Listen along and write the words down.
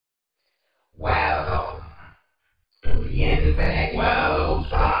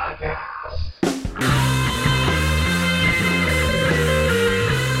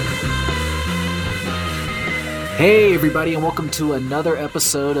Hey, everybody, and welcome to another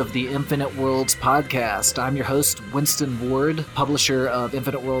episode of the Infinite Worlds podcast. I'm your host, Winston Ward, publisher of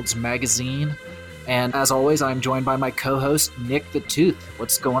Infinite Worlds magazine. And as always, I'm joined by my co-host, Nick the Tooth.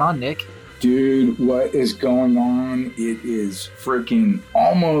 What's going on, Nick? Dude, what is going on? It is freaking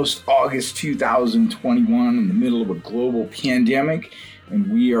almost August 2021 in the middle of a global pandemic.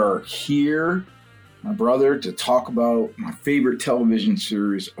 And we are here, my brother, to talk about my favorite television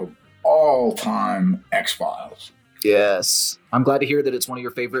series of all time, X-Files. Yes. I'm glad to hear that it's one of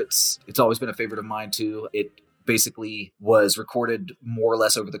your favorites. It's always been a favorite of mine, too. It basically was recorded more or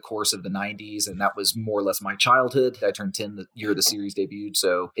less over the course of the 90s, and that was more or less my childhood. I turned 10 the year the series debuted,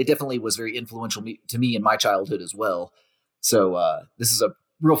 so it definitely was very influential to me in my childhood as well. So this is a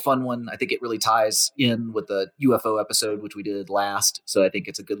real fun one. I think it really ties in with the UFO episode, which we did last. So I think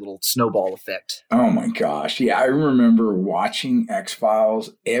it's a good little snowball effect. Oh my gosh. Yeah, I remember watching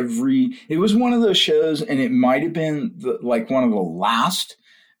X-Files it was one of those shows, and it might have been one of the last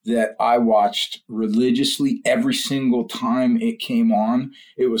that I watched religiously every single time it came on.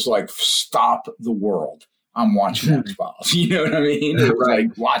 It was like, stop the world. I'm watching X-Files. You know what I mean? It was Right.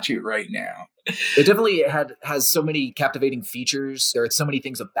 like, watch it right now. It definitely has so many captivating features. There are so many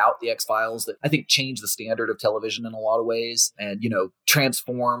things about the X-Files that I think changed the standard of television in a lot of ways and,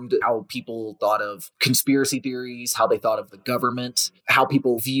 transformed how people thought of conspiracy theories, how they thought of the government, how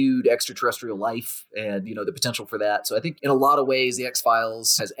people viewed extraterrestrial life and, the potential for that. So I think in a lot of ways, the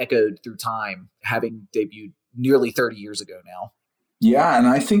X-Files has echoed through time, having debuted nearly 30 years ago now. Yeah, and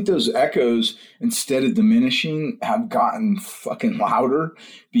I think those echoes, instead of diminishing, have gotten fucking louder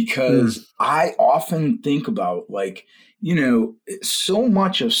because I often think about, so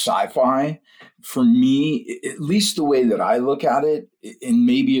much of sci-fi, for me, at least the way that I look at it, and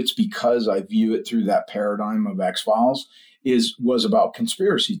maybe it's because I view it through that paradigm of X-Files, was about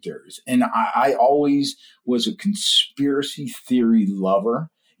conspiracy theories. And I always was a conspiracy theory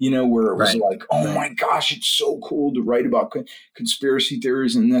lover. Where it was like, oh my gosh, it's so cool to write about conspiracy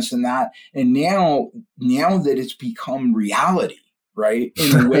theories and this and that. And now that it's become reality, right?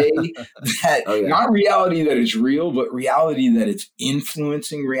 In a way that, not reality that it's real, but reality that it's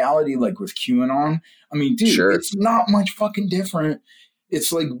influencing reality, like with QAnon. I mean, dude, It's not much fucking different.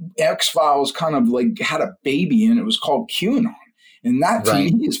 It's like X-Files kind of like had a baby and it was called QAnon. And that to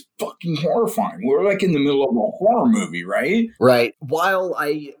me is fucking horrifying. We're like in the middle of a horror movie, right? Right. While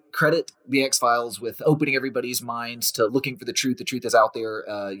I credit the X-Files with opening everybody's minds to looking for the truth is out there,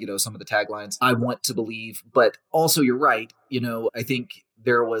 some of the taglines I want to believe. But also you're right. I think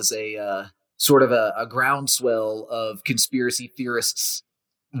there was a sort of a groundswell of conspiracy theorists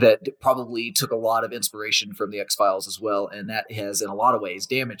that probably took a lot of inspiration from the X-Files as well. And that has in a lot of ways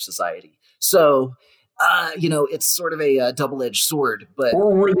damaged society. So it's sort of a double-edged sword, but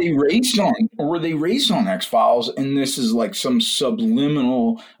were they raised on X-Files, and this is like some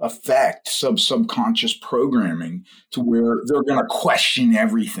subliminal effect, subconscious programming to where they're going to question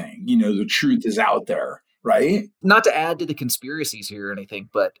everything. The truth is out there, right? Not to add to the conspiracies here or anything,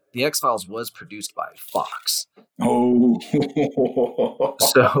 but the X-Files was produced by Fox. Oh,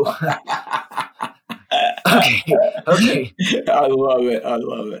 so. Okay. I love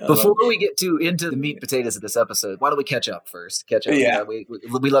it. Before we get into the meat and potatoes of this episode, why don't we catch up first? Yeah. We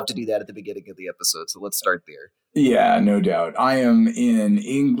love to do that at the beginning of the episode, so let's start there. Yeah, no doubt. I am in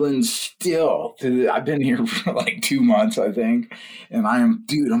England still. I've been here for like 2 months, I think. And I'm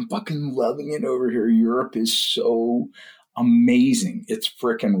fucking loving it over here. Europe is so amazing. It's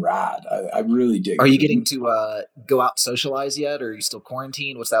freaking rad. I really dig it. Are you getting to go out and socialize yet, or are you still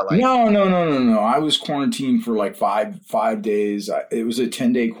quarantined? What's that like? No. I was quarantined for like five days. It was a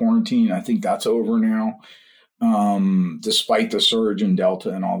 10-day quarantine. I think that's over now, despite the surge in Delta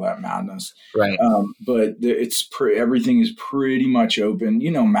and all that madness. Right. But everything is pretty much open.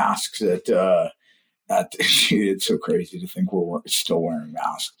 Masks at it's so crazy to think we're still wearing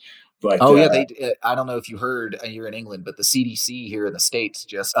masks. But, I don't know if you heard, you're in England, but the CDC here in the States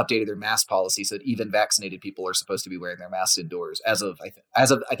just updated their mask policy so that even vaccinated people are supposed to be wearing their masks indoors as of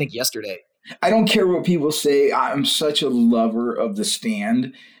I think yesterday. I don't care what people say. I'm such a lover of The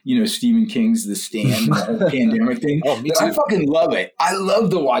Stand. Stephen King's The Stand, the whole pandemic thing. Oh, me too. I fucking love it. I love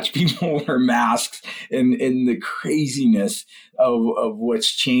to watch people wear masks and the craziness of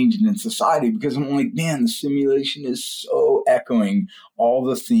what's changed in society, because I'm like, man, the simulation is so echoing all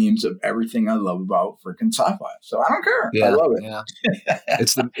the themes of everything I love about freaking sci-fi. So I don't care. Yeah, I love it. Yeah.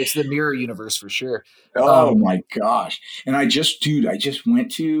 It's the mirror universe for sure. Oh my gosh. And I just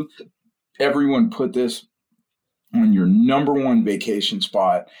went to, everyone put this on your number one vacation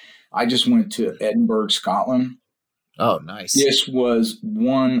spot. I just went to Edinburgh, Scotland. Oh, nice. This was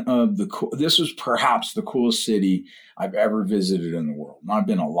this was perhaps the coolest city I've ever visited in the world. And I've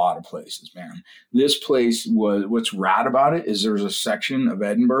been a lot of places, man. This place what's rad about it is there's a section of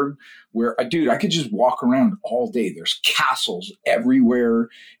Edinburgh where, dude, I could just walk around all day. There's castles everywhere.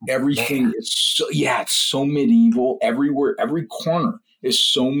 Everything Man. is it's so medieval everywhere. Every corner is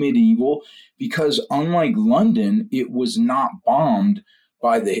so medieval because unlike London, it was not bombed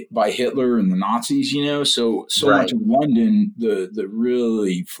by Hitler and the Nazis, so much Right. of London, the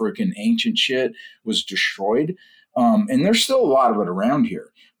really freaking ancient shit was destroyed. And there's still a lot of it around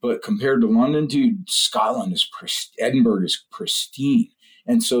here, but compared to London, dude, Edinburgh is pristine.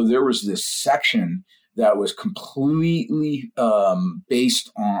 And so there was this section that was completely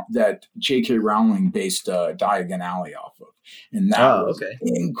based on that J.K. Rowling based Diagon Alley off of. And that Oh, was okay.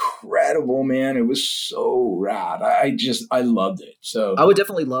 incredible, man. It was so rad. I loved it. So I would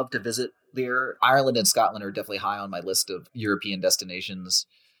definitely love to visit there. Ireland and Scotland are definitely high on my list of European destinations.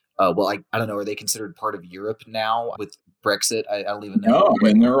 Well, I don't know. Are they considered part of Europe now with Brexit? I don't even know. no,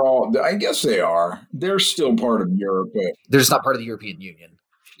 I mean I guess they are. They're still part of Europe, but They're just not part of the European Union.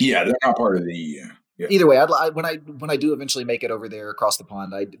 yeah, they're not part of the EU. Yeah. Either way, when I do eventually make it over there across the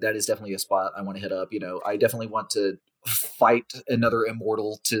pond, that is definitely a spot I want to hit up. I definitely want to fight another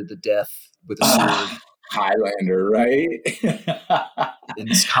immortal to the death with a sword. Highlander, right?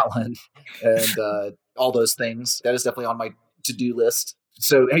 In Scotland, and all those things. That is definitely on my to-do list.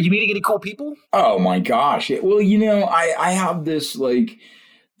 So, are you meeting any cool people? Oh my gosh! Well, I have this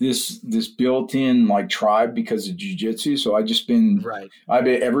this built-in like tribe because of jiu-jitsu. So Right. I've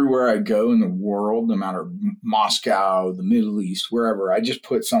been everywhere I go in the world, no matter Moscow, the Middle East, wherever. I just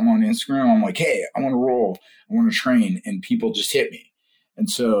put something on Instagram. I'm like, hey, I want to roll, I want to train, and people just hit me. And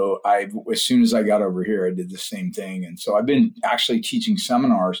so as soon as I got over here, I did the same thing. And so I've been actually teaching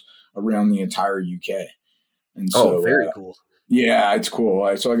seminars around the entire UK. And so, very cool. yeah, it's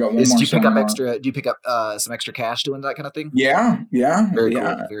cool. So I got one more. Do you pick up seminar. extra? Do you pick up some extra cash doing that kind of thing? Yeah. Very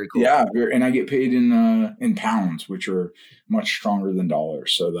cool. Very cool. Yeah, and I get paid in pounds, which are much stronger than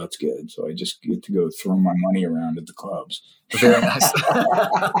dollars. So that's good. So I just get to go throw my money around at the clubs. Very nice.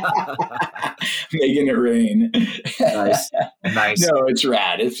 Making it rain. Nice. No, it's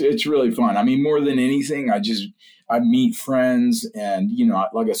rad. It's really fun. I mean, more than anything, I meet friends, and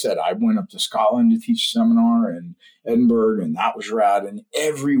like I said, I went up to Scotland to teach a seminar and Edinburgh, and that was rad. And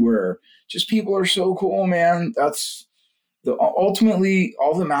everywhere, just people are so cool, man. That's ultimately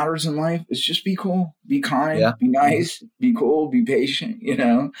all that matters in life is just be cool, be kind, be nice, be cool, be patient.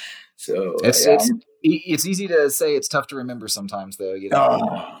 So it's easy to say. It's tough to remember sometimes, though.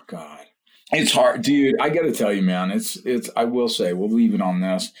 Oh God, it's hard, dude. I got to tell you, man. It's. I will say, we'll leave it on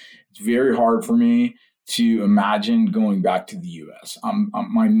this. It's very hard for me to imagine going back to the U.S.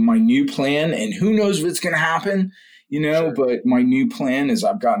 My new plan, and who knows if it's going to happen, Sure. But my new plan is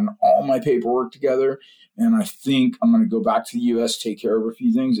I've gotten all my paperwork together, and I think I'm going to go back to the U.S., take care of a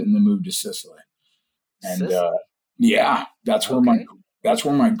few things, and then move to Sicily. And yeah, that's where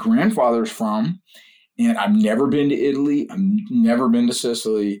my grandfather's from, and I've never been to Italy. I've never been to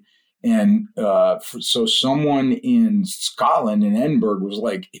Sicily. And so someone in Scotland, in Edinburgh, was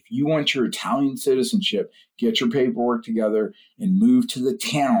like, if you want your Italian citizenship, get your paperwork together and move to the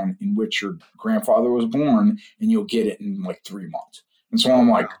town in which your grandfather was born, and you'll get it in like 3 months. And so I'm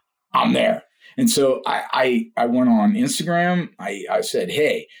like, I'm there. And so I went on Instagram. I said,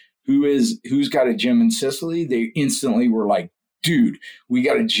 hey, who's got a gym in Sicily? They instantly were like, dude, we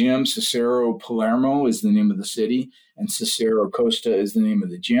got a gym. Cicero Palermo is the name of the city, and Cicero Costa is the name of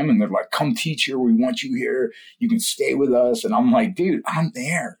the gym. And they're like, come teach here. We want you here. You can stay with us. And I'm like, dude, I'm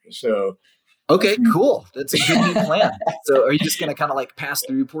there. So. Okay, cool. That's a good new plan. So are you just going to kind of like pass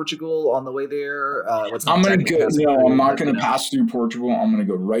through Portugal on the way there? I'm going to go. No, I'm not going to pass through Portugal. I'm going to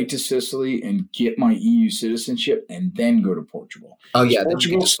go right to Sicily and get my EU citizenship and then go to Portugal. Oh, yeah. Then you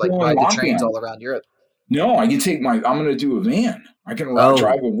can just like ride the trains all around Europe. No, I can take I'm going to do a van. I can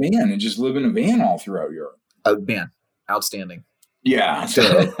drive a van and just live in a van all throughout Europe. Oh, man. Outstanding. Yeah.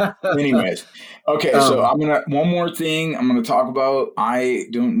 So anyways, okay. So one more thing I'm going to talk about. I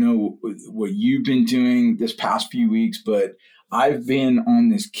don't know what you've been doing this past few weeks, but I've been on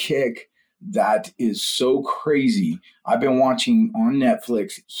this kick that is so crazy. I've been watching on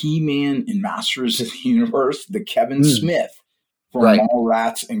Netflix He-Man and Masters of the Universe, the Kevin Smith from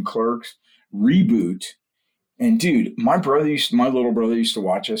Mallrats and Clerks reboot. And dude, my little brother used to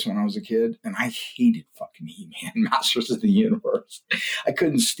watch us when I was a kid, and I hated fucking He-Man, Masters of the Universe. I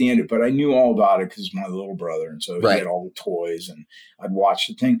couldn't stand it, but I knew all about it because my little brother, and so he had all the toys, and I'd watch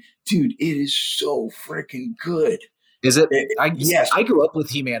the thing. Dude, it is so freaking good. Is it? Yes. I grew up with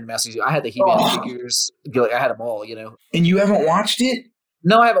He-Man Masters. I had the He-Man figures. I had them all, And you haven't watched it?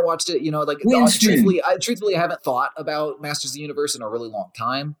 No, I haven't watched it. Winston. Truthfully, I haven't thought about Masters of the Universe in a really long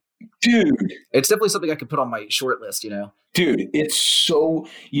time. Dude. It's definitely something I could put on my short list, Dude, it's so,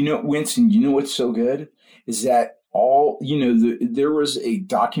 Winston, what's so good is that there was a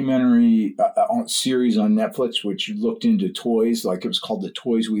documentary series on Netflix which looked into toys, like it was called The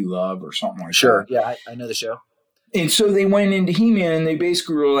Toys We Love or something like that. Sure. Yeah, I know the show. And so they went into He-Man and they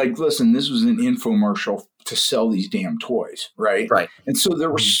basically were like, listen, this was an infomercial to sell these damn toys, right? Right. And so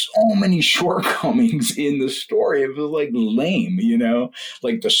there were so many shortcomings in the story. It was like lame,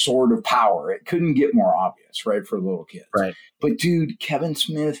 like the sword of power. It couldn't get more obvious, right, for little kids. Right. But dude, Kevin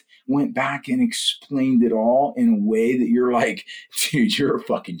Smith went back and explained it all in a way that you're like, dude, you're a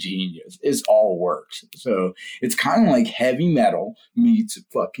fucking genius. It all works. So it's kind of like Heavy Metal meets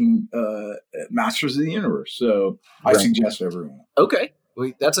fucking Masters of the Universe. So I suggest everyone. Okay. Well,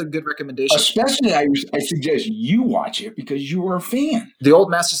 that's a good recommendation. Especially, I suggest you watch it because you were a fan. The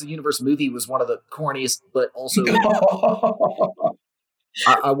old Masters of the Universe movie was one of the corniest, but also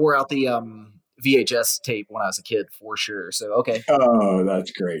I wore out the VHS tape when I was a kid for sure. So, okay. Oh,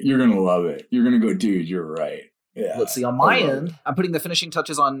 that's great. You're going to love it. You're going to go, dude, you're right. Yeah. Let's see. On my end, I'm putting the finishing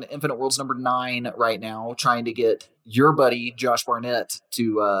touches on Infinite Worlds number 9 right now, trying to get your buddy, Josh Barnett,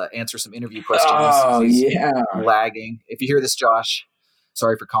 to answer some interview questions. Oh, yeah. Lagging. If you hear this, Josh,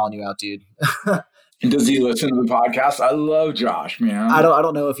 sorry for calling you out, dude. Does he listen to the podcast? I love Josh, man. I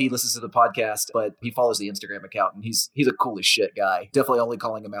don't know if he listens to the podcast, but he follows the Instagram account, and he's a cool as shit guy. Definitely only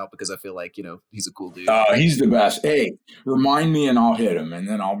calling him out because I feel like, he's a cool dude. Oh, he's the best. Hey, remind me and I'll hit him, and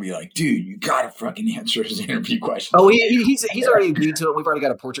then I'll be like, dude, you gotta fucking answer his interview questions. Oh, he's already agreed to it. We've already got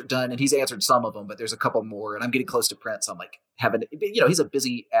a portrait done, and he's answered some of them, but there's a couple more, and I'm getting close to print, so I'm like he's a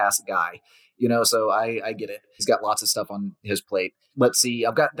busy ass guy. So I get it. He's got lots of stuff on his plate. Let's see.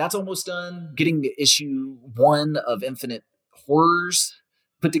 That's almost done. Getting issue 1 of Infinite Horrors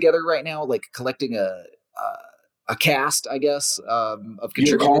put together right now, like collecting a cast, I guess, of contributors.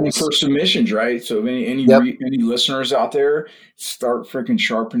 You're calling for submissions, right? So if any listeners out there, start freaking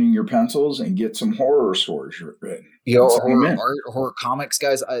sharpening your pencils and get some horror stories written. Horror comics,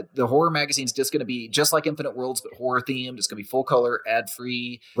 guys. The horror magazine's just going to be just like Infinite Worlds, but horror themed. It's going to be full color, ad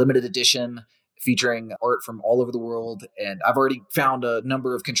free, limited edition, featuring art from all over the world. And I've already found a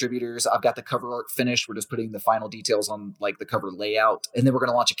number of contributors. I've got the cover art finished. We're just putting the final details on like the cover layout, and then we're going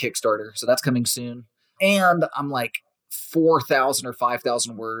to launch a Kickstarter. So that's coming soon. And I'm like 4,000 or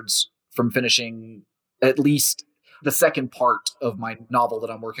 5,000 words from finishing at least the second part of my novel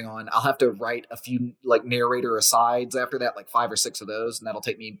that I'm working on. I'll have to write a few like narrator asides after that, like 5 or 6 of those. And that'll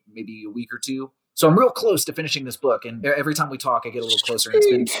take me maybe a week or 2. So I'm real close to finishing this book. And every time we talk, I get a little closer.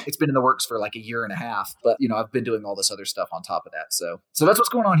 It's been in the works for like a year and a half, but I've been doing all this other stuff on top of that. So that's what's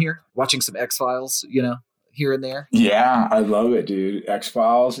going on here. Watching some X-Files, here and there. Yeah, I love it, dude.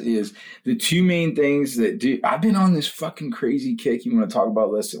 X-Files is the 2 main things that do. I've been on this fucking crazy kick. You want to talk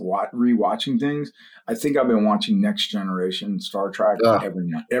about this rewatching things? I think I've been watching Next Generation, Star Trek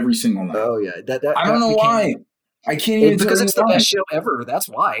every single night. Oh yeah, I don't know why. I can't even because it's the best show ever. That's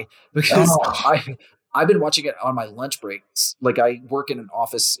why. Because I've been watching it on my lunch breaks. Like I work in an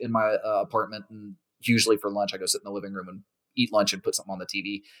office in my apartment, and usually for lunch I go sit in the living room and eat lunch and put something on the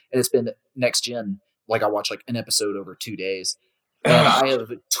TV. And it's been Next Gen. Like I watch like an episode over 2 days, and I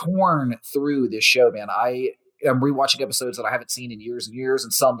have torn through this show, man. I am rewatching episodes that I haven't seen in years and years,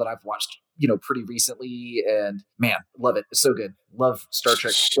 and some that I've watched, pretty recently. And man, love it. It's so good. Love Star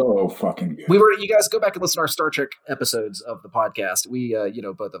Trek. So fucking good. You guys go back and listen to our Star Trek episodes of the podcast. We,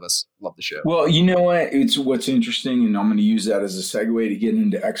 both of us love the show. Well, you know what? It's what's interesting, and I'm going to use that as a segue to get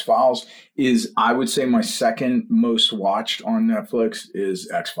into X-Files. Is I would say my second most watched on Netflix is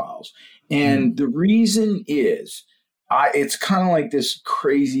X-Files. And the reason is, it's kind of like this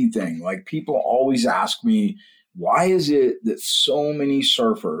crazy thing. Like people always ask me, why is it that so many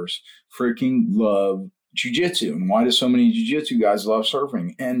surfers freaking love jiu-jitsu? And why do so many jiu-jitsu guys love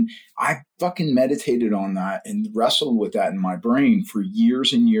surfing? And I fucking meditated on that and wrestled with that in my brain for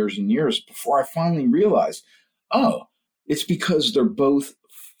years and years and years before I finally realized, it's because they're both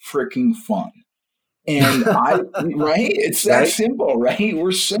freaking fun. And right? It's that simple, right?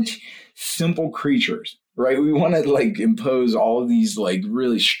 We're such simple creatures, right? We want to like impose all of these like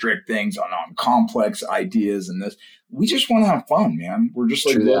really strict things on complex ideas and this. We just want to have fun, man. We're just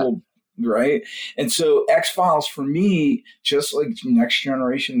like little, right? And so X-Files for me, just like Next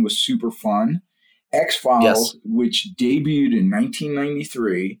Generation, was super fun. X-Files, which debuted in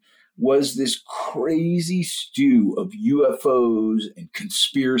 1993, was this crazy stew of UFOs and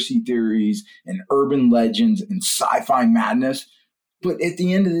conspiracy theories and urban legends and sci-fi madness. But at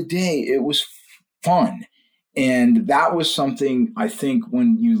the end of the day, it was fun. And that was something I think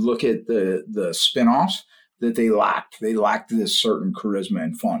when you look at the spinoffs that they lacked. They lacked this certain charisma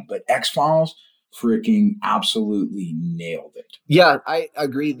and fun. But X-Files freaking absolutely nailed it. Yeah, I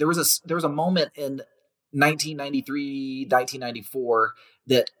agree. There was a moment in 1993, 1994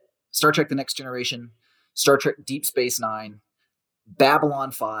 that Star Trek The Next Generation, Star Trek Deep Space Nine,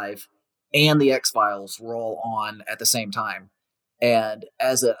 Babylon 5, and the X-Files were all on at the same time. And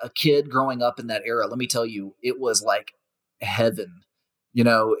as a kid growing up in that era, let me tell you, it was like heaven. You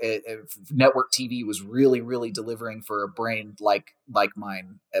know, network TV was really, really delivering for a brain like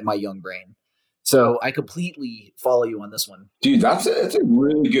mine, my young brain. So I completely follow you on this one. Dude, that's a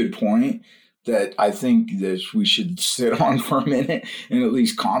really good point that I think that we should sit on for a minute and at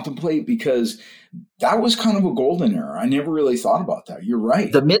least contemplate, because that was kind of a golden era. I never really thought about that. You're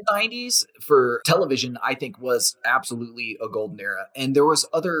right. The mid-90s for television, I think, was absolutely a golden era. And there was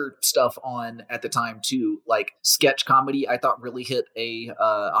other stuff on at the time, too, like sketch comedy, I thought really hit a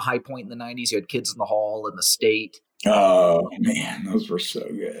high point in the 90s. You had Kids in the Hall and The State. Oh, man, those were so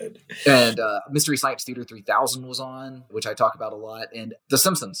good. And Mystery Science Theater 3000 was on, which I talk about a lot. And The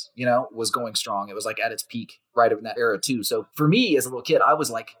Simpsons, you know, was going strong. It was like at its peak right in that era, too. So for me as a little kid, I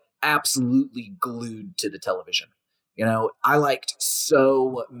was like absolutely glued to the television. You know, I liked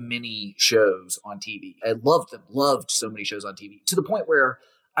so many shows on TV. I loved them, loved so many shows on TV, to the point where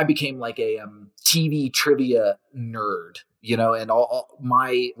I became like a TV trivia nerd, you know, and all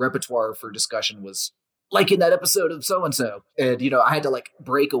my repertoire for discussion was like in that episode of so-and-so. And, you know, I had to like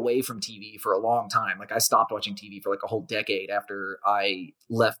break away from TV for a long time. Like I stopped watching TV for like a whole decade after I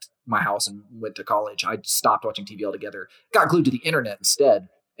left my house and went to college. I stopped watching TV altogether, got glued to the internet instead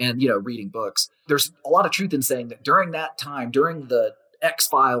and, you know, reading books. There's a lot of truth in saying that during that time, during the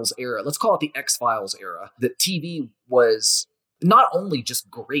X-Files era, let's call it the X-Files era, that TV was not only just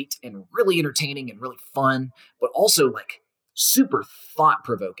great and really entertaining and really fun, but also like super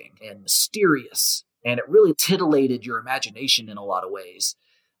thought-provoking and mysterious. And it really titillated your imagination in a lot of ways.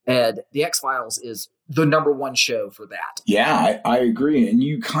 And the X-Files is the number one show for that. Yeah, I agree. And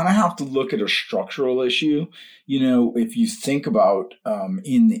you kind of have to look at a structural issue. You know, if you think about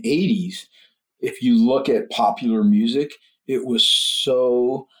in the 80s, if you look at popular music, it was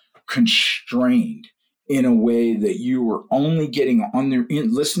so constrained in a way that you were only getting on there,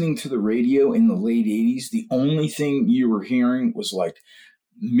 listening to the radio in the late 80s. The only thing you were hearing was like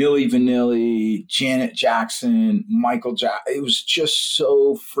Milli Vanilli, Janet Jackson, Michael Jackson. It was just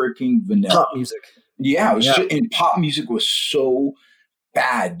so freaking vanilla. Pop music. Yeah, it was and pop music was so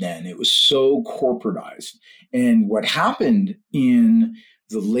bad then. It was so corporatized. And what happened in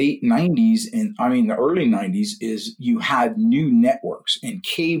the late 90s and the early 90s is you had new networks, and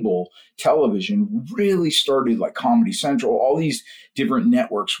cable television really started, like Comedy Central, all these different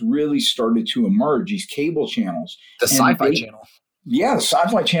networks really started to emerge, these cable channels. The Sci-Fi Channel. Yeah, the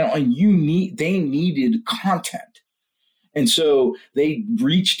Sci-Fi Channel, and they needed content. And so they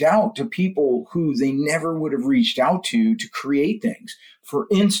reached out to people who they never would have reached out to create things. For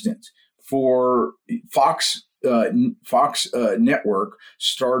instance, for Fox Network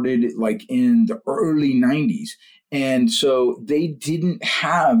started like in the early 90s. And so they didn't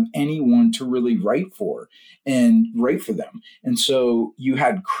have anyone to really write for them. And so you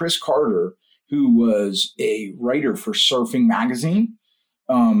had Chris Carter, who was a writer for Surfing Magazine.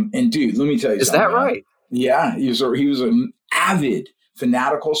 And dude, let me tell you something. Is that right? Yeah, he was an avid,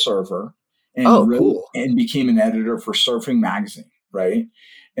 fanatical surfer, and cool. And became an editor for Surfing Magazine, right?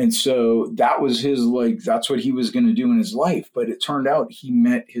 And so that was that's what he was going to do in his life. But it turned out he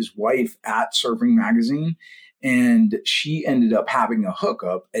met his wife at Surfing Magazine, and she ended up having a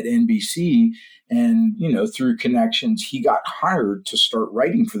hookup at NBC. And, you know, through connections, he got hired to start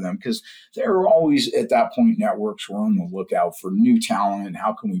writing for them, because there were always, at that point, networks were on the lookout for new talent.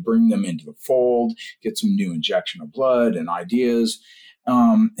 How can we bring them into the fold, get some new injection of blood and ideas?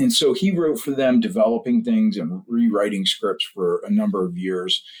 And so he wrote for them, developing things and rewriting scripts for a number of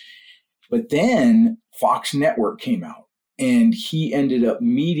years. But then Fox Network came out, and he ended up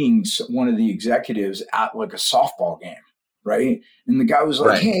meeting one of the executives at like a softball game. Right. And the guy was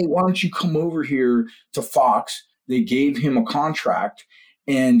like, Hey, why don't you come over here to Fox? They gave him a contract,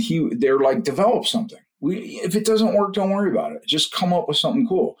 and they're like, develop something. If it doesn't work, don't worry about it. Just come up with something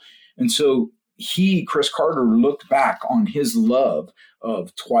cool. And so Chris Carter, looked back on his love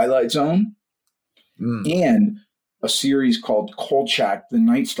of Twilight Zone and a series called Kolchak, the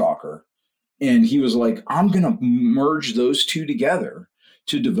Night Stalker. And he was like, I'm going to merge those two together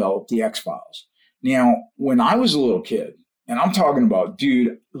to develop the X-Files. Now, when I was a little kid, and I'm talking about,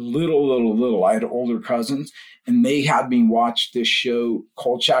 dude, little, I had older cousins, and they had me watch this show,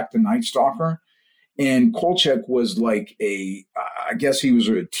 Kolchak the Night Stalker. And Kolchak was like I guess he was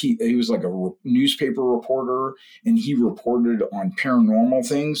like a newspaper reporter, and he reported on paranormal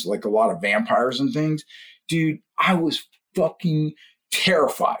things, like a lot of vampires and things. Dude, I was fucking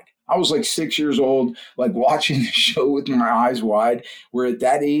terrified. I was like 6 years old, like watching the show with my eyes wide, where at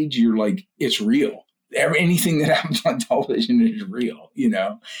that age, you're like, it's real. Anything that happens on television is real,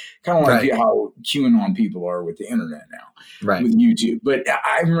 kind of like how QAnon people are with the internet now, with YouTube. But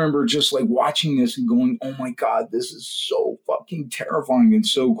I remember just like watching this and going, oh my God, this is so fucking terrifying and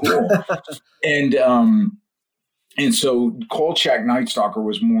so cool. And so Kolchak Night Stalker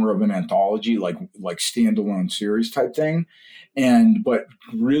was more of an anthology, like standalone series type thing, but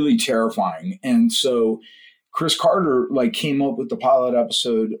really terrifying. And so Chris Carter came up with the pilot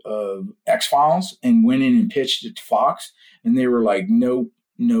episode of X-Files and went in and pitched it to Fox, and they were like, nope,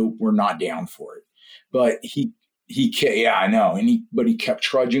 we're not down for it. But I know. But he kept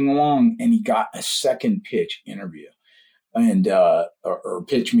trudging along, and he got a second pitch interview and or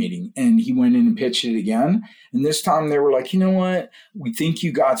pitch meeting, and he went in and pitched it again. And this time they were like, you know what? We think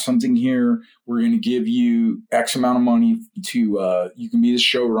you got something here. We're going to give you X amount of money to, you can be the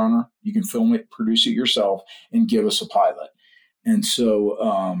showrunner. You can film it, produce it yourself, and give us a pilot. And so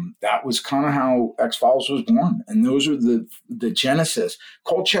that was kind of how X-Files was born. And those are the genesis.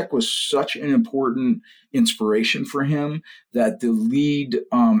 Kolchak was such an important inspiration for him that the lead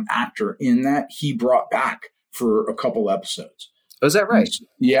actor in that he brought back for a couple episodes. Oh, is that right?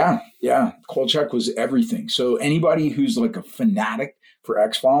 Yeah. Kolchak was everything. So anybody who's like a fanatic for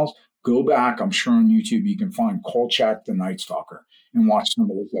X-Files, go back. I'm sure on YouTube you can find Kolchak the Night Stalker and watch some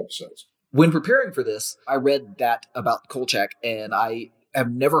of those episodes. When preparing for this, I read that about Kolchak, and I have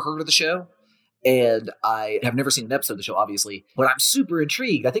never heard of the show. And I have never seen an episode of the show, obviously, but I'm super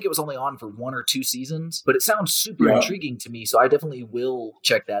intrigued. I think it was only on for 1 or 2 seasons, but it sounds super intriguing to me. So I definitely will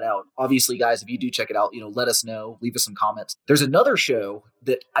check that out. Obviously, guys, if you do check it out, let us know, leave us some comments. There's another show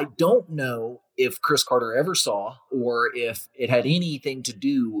that I don't know if Chris Carter ever saw or if it had anything to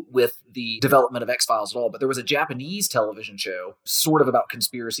do with the development of X-Files at all, but there was a Japanese television show sort of about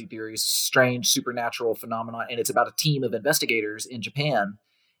conspiracy theories, strange supernatural phenomena, and it's about a team of investigators in Japan.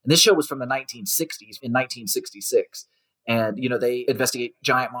 And this show was from the 1960s, in 1966. And, they investigate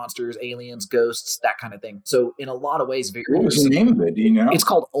giant monsters, aliens, ghosts, that kind of thing. So in a lot of ways, very what was the name of it? Do you know? It's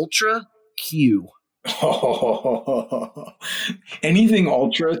called Ultra Q. Oh, anything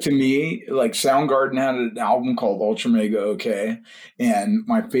Ultra to me, like Soundgarden had an album called Ultra Mega OK, and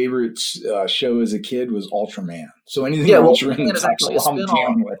my favorite show as a kid was Ultraman. So anything Ultraman is actually a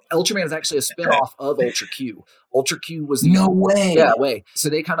spin-off. Ultraman is actually a spin-off of Ultra Q. Ultra Q was no way. Yeah, way. So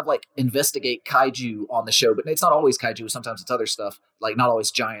they kind of investigate kaiju on the show, but it's not always kaiju. Sometimes it's other stuff, like not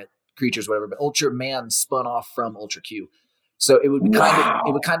always giant creatures, whatever. But Ultraman spun off from Ultra Q, so it would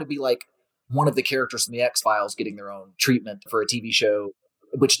kind of be like one of the characters from the X-Files getting their own treatment for a TV show,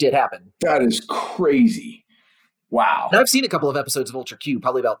 which did happen. That is crazy. Wow. And I've seen a couple of episodes of Ultra Q,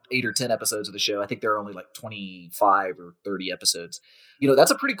 probably about 8 or 10 episodes of the show. I think there are only 25 or 30 episodes.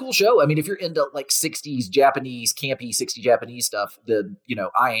 That's a pretty cool show. I mean, if you're into 60s Japanese, campy 60s Japanese stuff, then,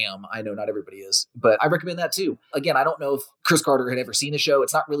 I know not everybody is, but I recommend that too. Again, I don't know if Chris Carter had ever seen the show.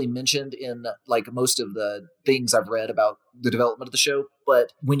 It's not really mentioned in most of the things I've read about the development of the show.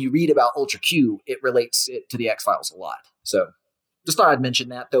 But when you read about Ultra Q, it relates it to the X-Files a lot. So just thought I'd mention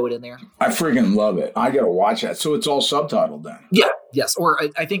that, throw it in there. I freaking love it. I got to watch that. So it's all subtitled then? Yeah. Yes. Or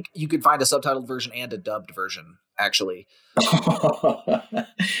I think you could find a subtitled version and a dubbed version, actually. I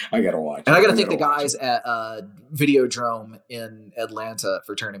got to watch And I got to thank the guys at Videodrome in Atlanta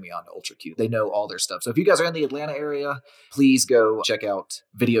for turning me on to Ultra Q. They know all their stuff. So if you guys are in the Atlanta area, please go check out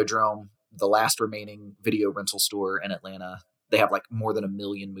Videodrome, the last remaining video rental store in Atlanta. They have more than 1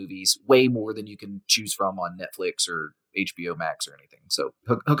 million movies, way more than you can choose from on Netflix or HBO Max or anything. So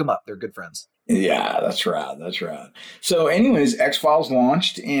hook them up. They're good friends. Yeah, that's right. So anyways, X-Files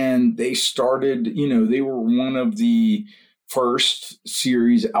launched and they started, they were one of the first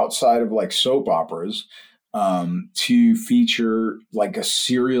series outside of soap operas to feature a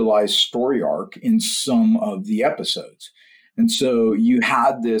serialized story arc in some of the episodes. And so you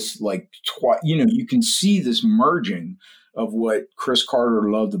had this you can see this merging of what Chris Carter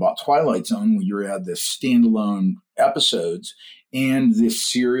loved about Twilight Zone, when you had this standalone episodes and this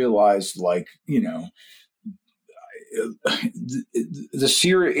serialized, the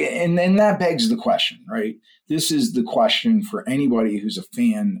series. And then that begs the question, right? This is the question for anybody who's a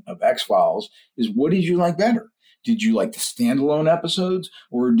fan of X-Files is, what did you like better? Did you like the standalone episodes,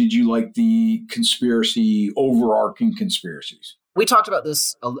 or did you like the conspiracy, overarching conspiracies? We talked about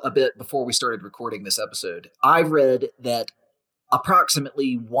this a bit before we started recording this episode. I read that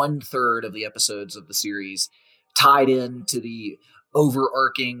approximately 1/3 of the episodes of the series tied into the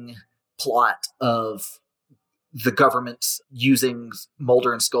overarching plot of the government using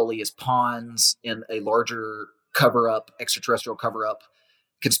Mulder and Scully as pawns in a larger cover-up, extraterrestrial cover-up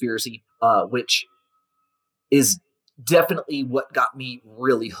conspiracy, which is definitely what got me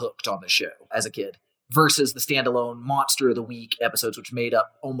really hooked on the show as a kid, versus the standalone Monster of the Week episodes, which made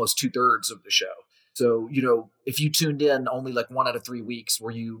up almost 2/3 of the show. So, if you tuned in only like 1 out of 3 weeks,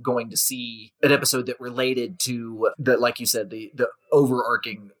 were you going to see an episode that related to like you said, the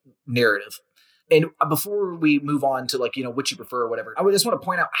overarching narrative? And before we move on to which you prefer or whatever, I would just want to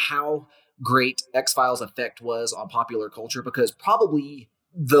point out how great X-Files' effect was on popular culture, because probably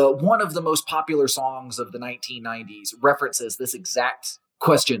one of the most popular songs of the 1990s references this exact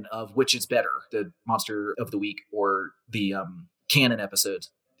question of which is better, the Monster of the Week or the canon episodes.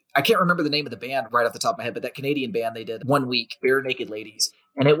 I can't remember the name of the band right off the top of my head, but that Canadian band, they did 1 week, Bare Naked Ladies,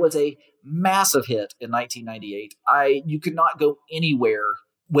 and it was a massive hit in 1998. You could not go anywhere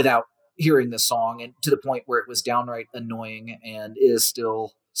without hearing this song, and to the point where it was downright annoying and is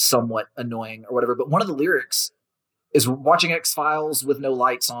still somewhat annoying or whatever. But one of the lyrics is, watching X-Files with no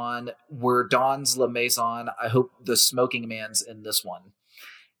lights on, we're Don's La Maison, I hope the smoking man's in this one.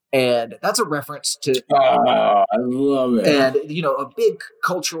 And that's a reference to... I love it. And, a big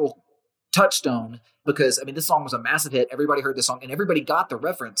cultural touchstone, because, this song was a massive hit. Everybody heard the song, and everybody got the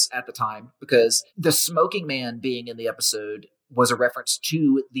reference at the time, because the smoking man being in the episode was a reference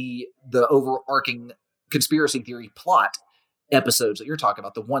to the overarching conspiracy theory plot episodes that you're talking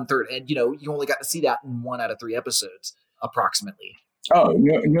about, the 1/3. And, you only got to see that in 1 out of 3 episodes, approximately. Oh,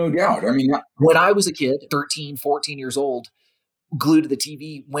 no doubt. When I was a kid, 13, 14 years old, glued to the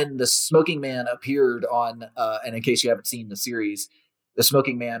TV, when the smoking man appeared on, and in case you haven't seen the series, the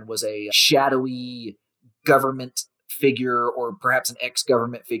smoking man was a shadowy government figure, or perhaps an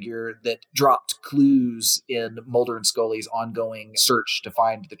ex-government figure, that dropped clues in Mulder and Scully's ongoing search to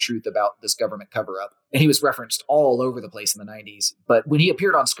find the truth about this government cover-up. And he was referenced all over the place in the 90s. But when he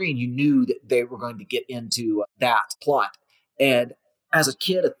appeared on screen, you knew that they were going to get into that plot. And as a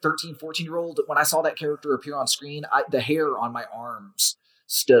kid, a 13, 14-year-old, when I saw that character appear on screen, the hair on my arms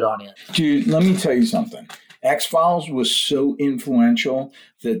stood on end. Dude, let me tell you something. X-Files was so influential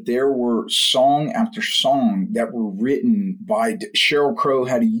that there were song after song that were written by Sheryl Crow.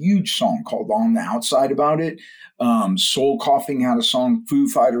 Had a huge song called On the Outside about it. Soul Coughing had a song. Foo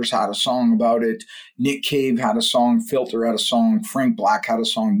Fighters had a song about it. Nick Cave had a song. Filter had a song. Frank Black had a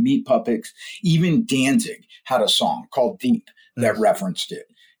song. Meat Puppets. Even Danzig had a song called Deep that referenced it.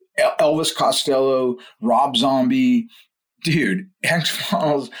 Elvis Costello, Rob Zombie. Dude,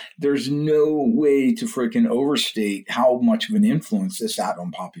 X-Files, there's no way to freaking overstate how much of an influence this had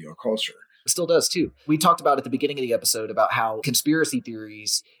on popular culture. It still does, too. We talked about at the beginning of the episode about how conspiracy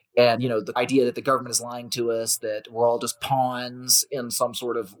theories and, the idea that the government is lying to us, that we're all just pawns in some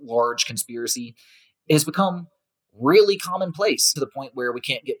sort of large conspiracy, has become really commonplace, to the point where we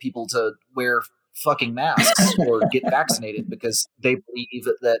can't get people to wear fucking masks or get vaccinated because they believe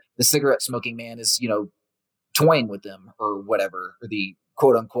that the cigarette smoking man is, toying with them or whatever, or the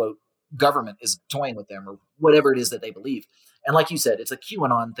quote unquote government is toying with them or whatever it is that they believe. And like you said, it's a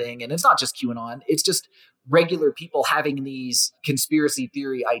QAnon thing, and it's not just QAnon. It's just regular people having these conspiracy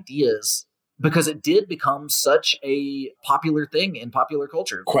theory ideas, because it did become such a popular thing in popular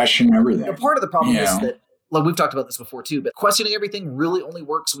culture. Question everything. Part of the problem is that, like we've talked about this before too, but questioning everything really only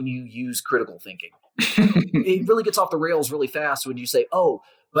works when you use critical thinking. It really gets off the rails really fast when you say, oh,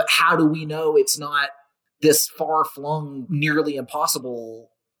 but how do we know it's not this far-flung, nearly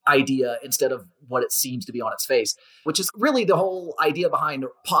impossible idea instead of what it seems to be on its face, which is really the whole idea behind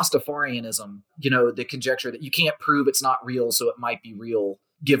Pastafarianism. The conjecture that you can't prove it's not real, so it might be real,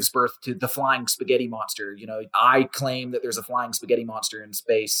 gives birth to the flying spaghetti monster. I claim that there's a flying spaghetti monster in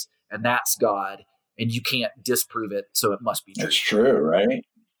space, and that's God, and you can't disprove it, so it must be true. That's true, right?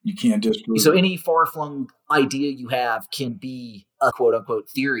 You can't disprove it. So any far-flung idea you have can be a quote-unquote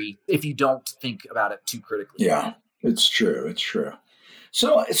theory if you don't think about it too critically. Yeah, it's true. It's true.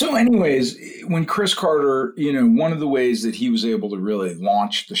 So anyways, when Chris Carter, one of the ways that he was able to really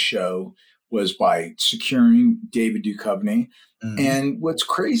launch the show was by securing David Duchovny. Mm-hmm. And what's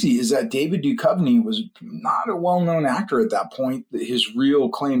crazy is that David Duchovny was not a well-known actor at that point. His real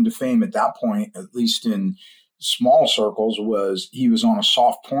claim to fame at that point, at least in small circles, was he was on a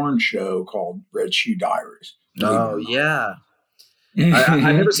soft porn show called Red Shoe Diaries. Oh, yeah.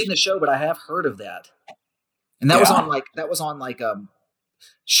 I've never seen the show, but I have heard of that. And that was on like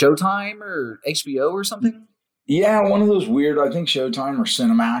Showtime or HBO or something. Yeah, one of those weird, I think Showtime or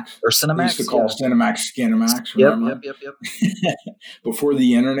Cinemax. Or Cinemax. They used to call Cinemax Skinemax, Yep, remember? yep. Before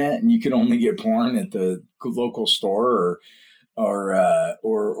the internet, and you could only get porn at the local store or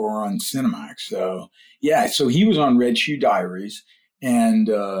on Cinemax. So yeah, so he was on Red Shoe Diaries, and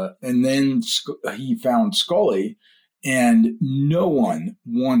then he found Scully, and no one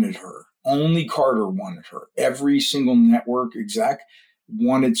wanted her. Only Carter wanted her. Every single network exec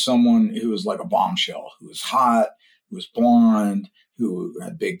wanted someone who was like a bombshell, who was hot, who was blonde, who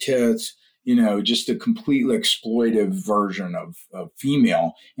had big tits, just a completely exploitive version of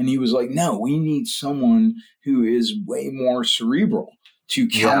female. And he was like, no, we need someone who is way more cerebral to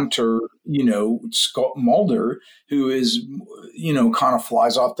counter, Mulder, who is, kind of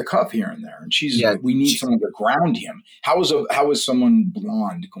flies off the cuff here and there. And we need someone to ground him. How is someone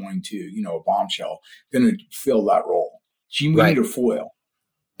blonde going to, a bombshell, going to fill that role? We need a foil.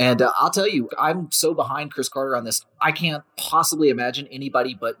 And I'll tell you, I'm so behind Chris Carter on this. I can't possibly imagine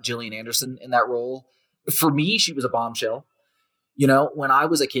anybody but Gillian Anderson in that role. For me, she was a bombshell. When I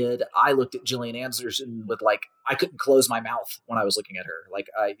was a kid, I looked at Gillian Anderson with I couldn't close my mouth when I was looking at her.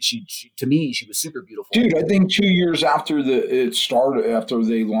 She to me, she was super beautiful. Dude, I think 2 years after it started, after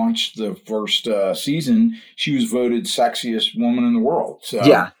they launched the first season, she was voted sexiest woman in the world. So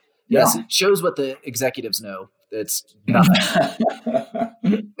yes, it shows what the executives know. It's nothing.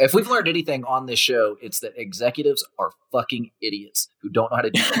 If we've learned anything on this show, it's that executives are fucking idiots who don't know how to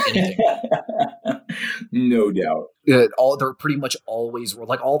do anything. No doubt. They're pretty much always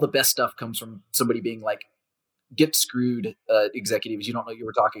all the best stuff comes from somebody being like, get screwed, executives. You don't know what you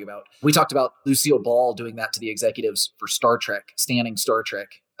were talking about. We talked about Lucille Ball doing that to the executives for Star Trek, standing Star Trek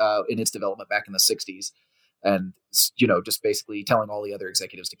in its development back in the 60s. And, just basically telling all the other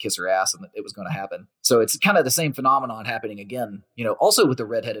executives to kiss her ass and that it was going to happen. So it's kind of the same phenomenon happening again, also with the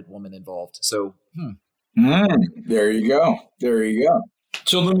redheaded woman involved. So, there you go.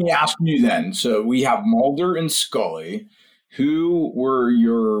 So let me ask you then. So we have Mulder and Scully. Who were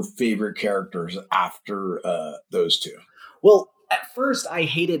your favorite characters after those two? Well, at first I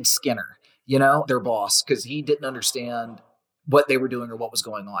hated Skinner, their boss, because he didn't understand what they were doing or what was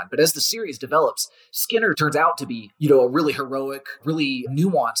going on. But as the series develops, Skinner turns out to be, a really heroic, really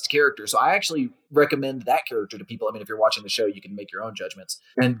nuanced character. So I actually recommend that character to people. I mean, if you're watching the show, you can make your own judgments.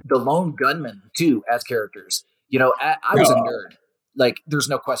 And the lone gunman, too, as characters. I was a nerd. There's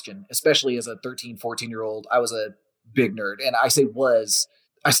no question, especially as a 13, 14-year-old. I was a big nerd. And I say was,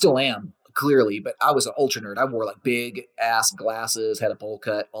 I still am, clearly, but I was an ultra nerd. I wore big ass glasses, had a bowl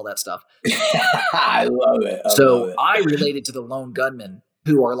cut, all that stuff. I love it. I related to the lone gunmen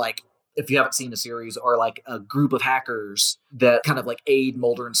who are if you haven't seen the series, are a group of hackers that kind of aid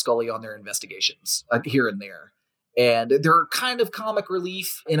Mulder and Scully on their investigations here and there. And they're kind of comic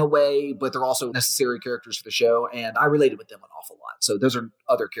relief in a way, but they're also necessary characters for the show. And I related with them an awful lot. So those are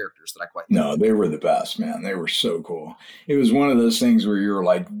other characters that I quite like. No, they were the best, man. They were so cool. It was one of those things where you're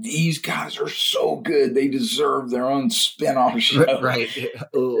like, these guys are so good. They deserve their own spin-off show. Right.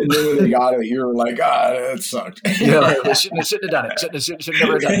 And then when they got it, you're like, that sucked. Yeah, they shouldn't have done it. Should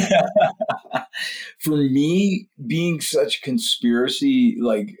never have done it. For me, being such conspiracy,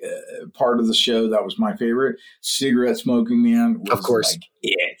 part of the show, that was my favorite. Cigarette smoking man was of course.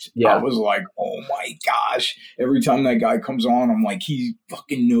 It. Yeah. I was like, oh my gosh. Every time that guy comes on, I'm like, he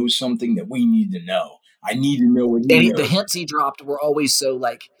fucking knows something that we need to know. I need to know what he knows. The hints he dropped were always so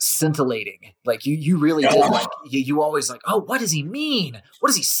scintillating. You really did you always oh, what does he mean? What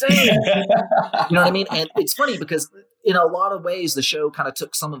does he say? You know what I mean? And it's funny because in a lot of ways, the show kind of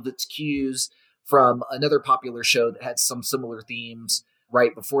took some of its cues from another popular show that had some similar themes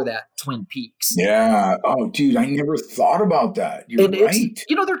right before that, Twin Peaks. Yeah. Oh, dude, I never thought about that. You're right.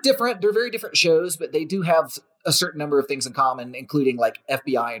 They're different. They're very different shows, but they do have a certain number of things in common, including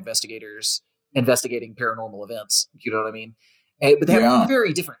FBI investigators investigating paranormal events. You know what I mean? But they have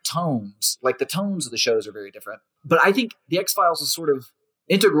very different tones. The tones of the shows are very different. But I think The X-Files is sort of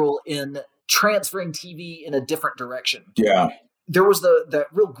integral in transferring TV in a different direction. Yeah. There was that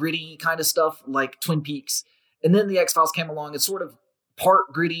real gritty kind of stuff like Twin Peaks. And then The X-Files came along and sort of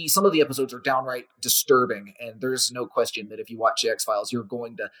part gritty. Some of the episodes are downright disturbing. And there's no question that if you watch The X-Files, you're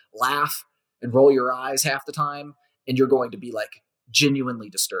going to laugh and roll your eyes half the time. And you're going to be genuinely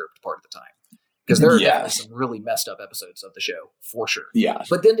disturbed part of the time. Because there are definitely some really messed up episodes of the show, for sure. Yeah.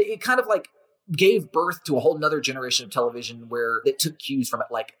 But then it kind of gave birth to a whole nother generation of television where it took cues from it,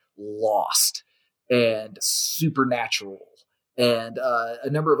 Lost and Supernatural and a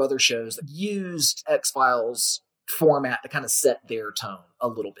number of other shows that used X-Files format to kind of set their tone a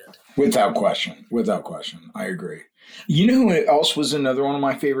little bit. Without question. I agree. You know who else was another one of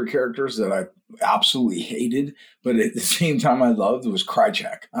my favorite characters that I absolutely hated, but at the same time I loved, was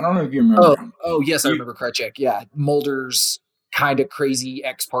Krychek. I don't know if you remember him. Oh, yes, I remember Krychek. Yeah, Mulder's kind of crazy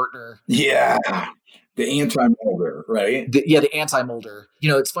ex-partner. Yeah. The anti-Mulder, right? The anti-Mulder.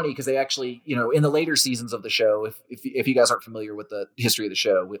 It's funny because they actually, in the later seasons of the show, if you guys aren't familiar with the history of the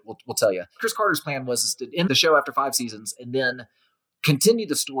show, we'll tell you. Chris Carter's plan was to end the show after 5 seasons and then continue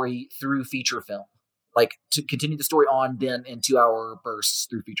the story through feature film. Like, to continue the story on then in 2-hour bursts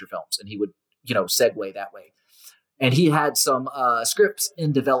through feature films. And he would, segue that way. And he had some scripts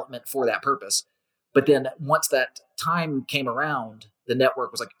in development for that purpose. But then once that time came around, the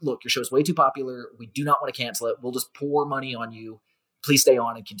network was like, look, your show's way too popular. We do not want to cancel it. We'll just pour money on you. Please stay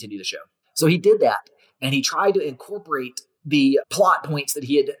on and continue the show. So he did that. And he tried to incorporate the plot points that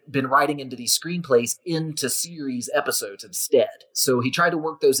he had been writing into these screenplays into series episodes instead. So he tried to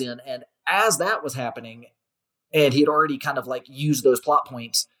work those in. And as that was happening, and he had already kind of like used those plot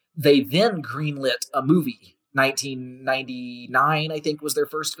points, they then greenlit a movie. 1999, I think, was their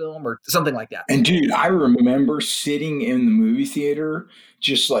first film or something like that. And dude, I remember sitting in the movie theater,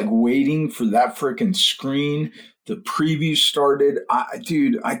 just like waiting for that freaking screen. The preview started.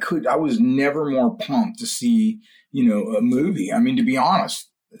 I was never more pumped to see, a movie. I mean, to be honest,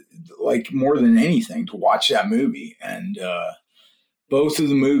 like more than anything, to watch that movie. And both of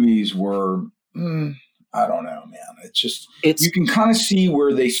the movies were, I don't know, man. You can kind of see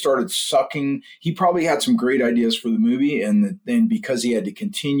where they started sucking. He probably had some great ideas for the movie. And then because he had to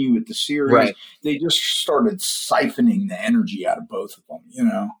continue with the series, right, they just started siphoning the energy out of both of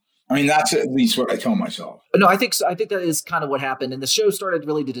them, I mean, that's at least what I tell myself. No, I think so. I think that is kind of what happened. And the show started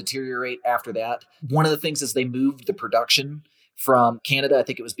really to deteriorate after that. One of the things is they moved the production from Canada. I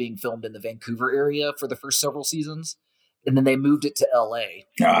think it was being filmed in the Vancouver area for the first several seasons. And then they moved it to LA.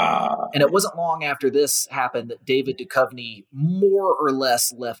 And it wasn't long after this happened that David Duchovny more or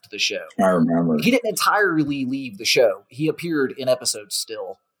less left the show. I remember. He didn't entirely leave the show. He appeared in episodes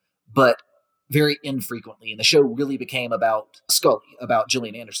still, but very infrequently. And the show really became about Scully, about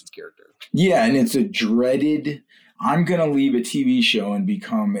Gillian Anderson's character. Yeah, and it's a dreaded, I'm going to leave a TV show and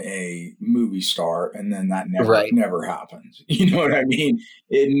become a movie star, and then that never happens. You know what I mean?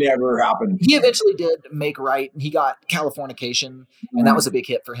 It never happened. He eventually did make right. He got Californication, and that was a big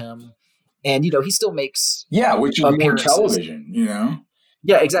hit for him. And, he still makes which is more television,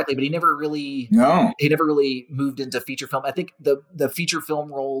 Yeah, exactly. But he never really moved into feature film. I think the feature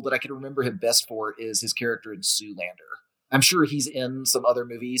film role that I can remember him best for is his character in Zoolander. I'm sure he's in some other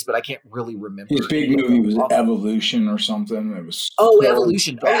movies, but I can't really remember. His big movie was Evolution or something. It was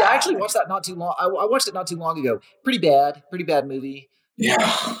Evolution. Bad. Oh, yeah, I actually watched that not too long. I watched it not too long ago. Pretty bad movie.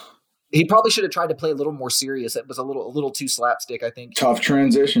 Yeah. He probably should have tried to play a little more serious. It was a little too slapstick, I think. Tough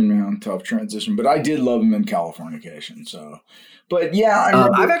transition, man. Tough transition. But I did love him in Californication. So, but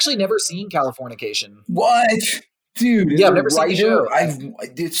yeah, I've actually never seen Californication. What? Dude, yeah, I've never seen the show.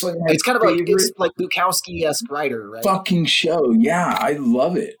 It's like it's kind of like it's like Bukowski-esque writer, right? Fucking show, yeah, I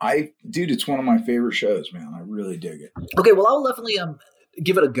love it. It's one of my favorite shows, man. I really dig it. Okay, well, I'll definitely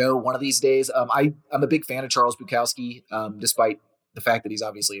give it a go one of these days. I'm a big fan of Charles Bukowski, despite the fact that he's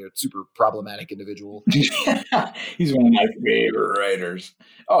obviously a super problematic individual. He's one of my favorite writers.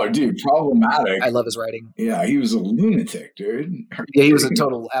 Oh, dude, problematic. I love his writing. Yeah, he was a lunatic, dude. Yeah, he was a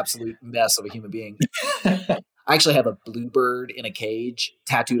total absolute mess of a human being. I actually have a bluebird in a cage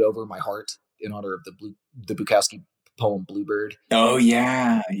tattooed over my heart in honor of the Bukowski poem Bluebird. Oh,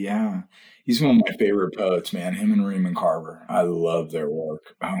 yeah. He's one of my favorite poets, man. Him and Raymond Carver. I love their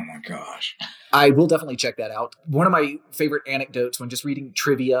work. Oh, my gosh. I will definitely check that out. One of my favorite anecdotes when just reading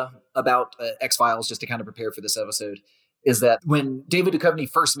trivia about X-Files, just to kind of prepare for this episode, is that when David Duchovny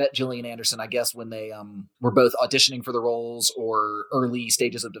first met Gillian Anderson, I guess when they were both auditioning for the roles or early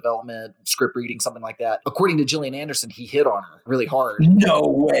stages of development, script reading, something like that. According to Gillian Anderson, he hit on her really hard. No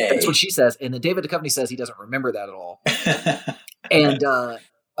way. That's what she says. And then David Duchovny says he doesn't remember that at all. And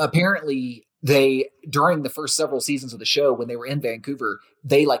apparently during the first several seasons of the show, when they were in Vancouver,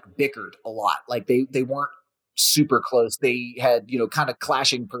 they like bickered a lot. Like they weren't super close. They had, kind of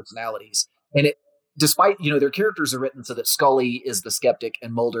clashing personalities. And despite, their characters are written so that Scully is the skeptic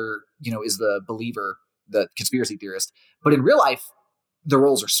and Mulder, is the believer, the conspiracy theorist. But in real life, the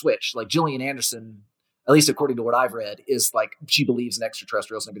roles are switched. Like Gillian Anderson, at least according to what I've read, is like she believes in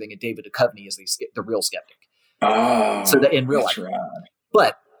extraterrestrials and everything, and David Duchovny is the real skeptic. Oh, so that in real life. Right.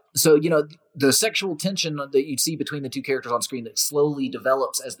 But so, the sexual tension that you see between the two characters on screen that slowly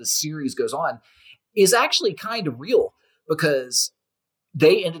develops as the series goes on is actually kind of real, because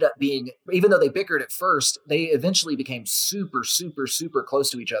they ended up being, even though they bickered at first, they eventually became super, super, super close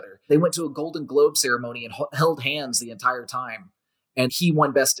to each other. They went to a Golden Globe ceremony and held hands the entire time. And he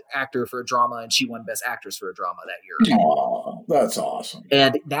won Best Actor for a Drama, and she won Best Actress for a Drama that year. Oh, that's awesome.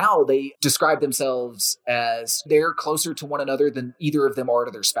 And now they describe themselves as they're closer to one another than either of them are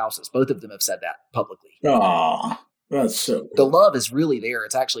to their spouses. Both of them have said that publicly. Oh, that's so cool. The love is really there.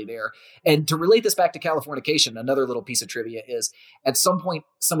 It's actually there. And to relate this back to Californication, another little piece of trivia is at some point,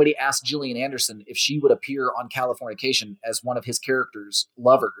 somebody asked Gillian Anderson if she would appear on Californication as one of his character's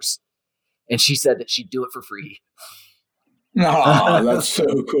lovers. And she said that she'd do it for free. Oh, that's so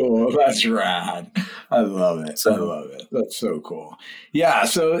cool. That's rad. I love it. I love it. That's so cool. Yeah.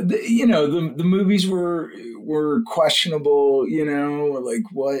 So, the movies were questionable, like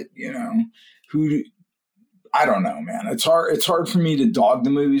what, I don't know, man. It's hard for me to dog the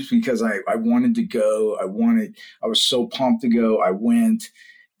movies because I wanted to go. I was so pumped to go. I went.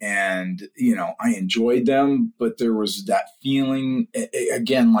 And, I enjoyed them, but there was that feeling,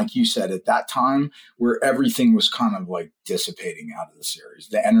 again, like you said, at that time where everything was kind of like dissipating out of the series.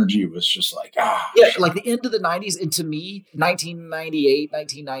 The energy was just like, Yeah, like the end of the 90s. And to me, 1998,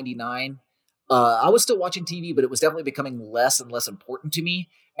 1999, I was still watching TV, but it was definitely becoming less and less important to me.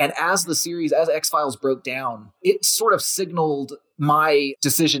 And as X-Files broke down, it sort of signaled my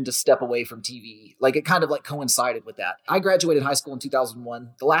decision to step away from TV. Like it kind of like coincided with that. I graduated high school in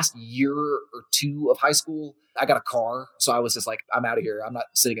 2001. The last year or two of high school, I got a car. So I was just like, I'm out of here. I'm not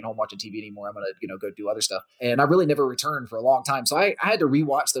sitting at home watching TV anymore. I'm going to, go do other stuff. And I really never returned for a long time. So I had to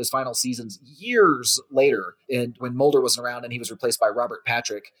rewatch those final seasons years later. And when Mulder wasn't around and he was replaced by Robert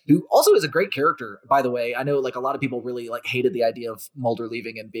Patrick, who also is a great character, by the way. I know like a lot of people really like hated the idea of Mulder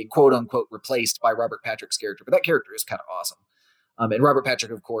leaving and being quote unquote replaced by Robert Patrick's character. But that character is kind of awesome. And Robert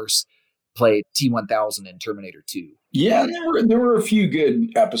Patrick, of course, played T-1000 in Terminator 2. Yeah, there were a few good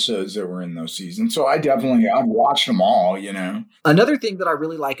episodes that were in those seasons. So I've watched them all, Another thing that I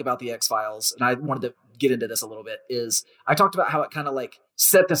really like about the X-Files, and I wanted to get into this a little bit, is I talked about how it kind of like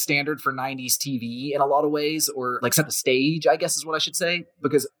set the standard for 90s TV in a lot of ways, or like set the stage, I guess is what I should say.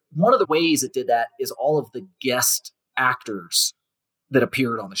 Because one of the ways it did that is all of the guest actors that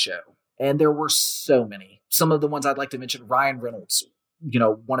appeared on the show. And there were so many. Some of the ones I'd like to mention, Ryan Reynolds,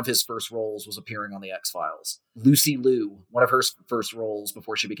 one of his first roles was appearing on the X-Files. Lucy Liu, one of her first roles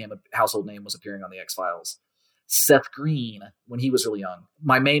before she became a household name, was appearing on the X-Files. Seth Green, when he was really young.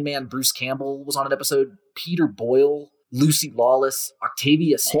 My main man, Bruce Campbell, was on an episode. Peter Boyle, Lucy Lawless,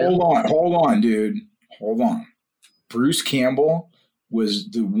 Octavia Smith. Hold on, dude. Hold on. Bruce Campbell was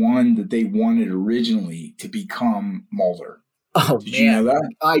the one that they wanted originally to become Mulder. Oh, did man. You know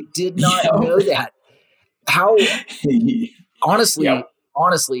that? I did not know that. How,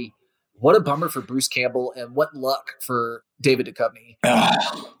 honestly, what a bummer for Bruce Campbell and what luck for David Duchovny.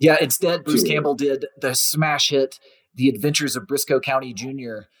 Yeah, instead, Bruce Campbell did the smash hit, The Adventures of Briscoe County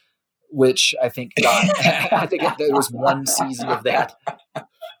Jr., which I think there was one season of that.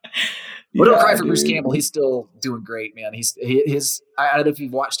 But don't cry for Bruce Campbell. He's still doing great, man. I don't know if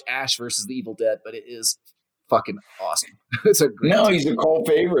you've watched Ash versus the Evil Dead, but it is fucking awesome. It's a great he's a cult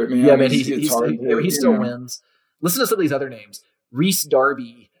favorite, man. Yeah, man, he still wins. Listen to some of these other names. Reese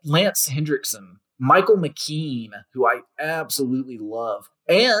Darby, Lance Hendrickson, Michael McKean, who I absolutely love.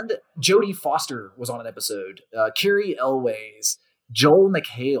 And Jodie Foster was on an episode. Carrie Elways, Joel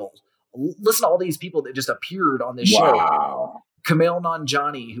McHale. Listen to all these people that just appeared on this show. Kumail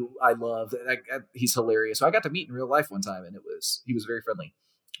Nanjiani, who I love. He's hilarious. So I got to meet in real life one time, and he was very friendly.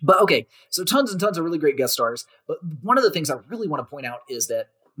 But okay, so tons and tons of really great guest stars. But one of the things I really want to point out is that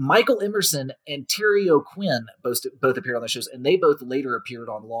Michael Emerson and Terry O'Quinn both appeared on the shows, and they both later appeared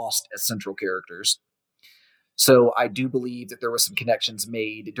on Lost as central characters. So I do believe that there was some connections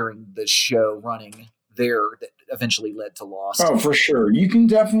made during the show running there that eventually led to Lost. Oh, for sure. You can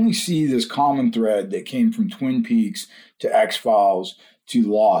definitely see this common thread that came from Twin Peaks to X-Files to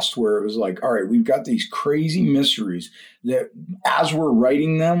Lost, where it was like, all right, we've got these crazy mysteries that as we're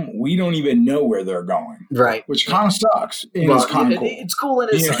writing them, we don't even know where they're going. Right. Which kind of sucks. It's kind of cool. It's cool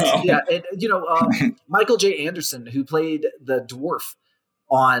in a sense. Yeah. And, Michael J. Anderson, who played the dwarf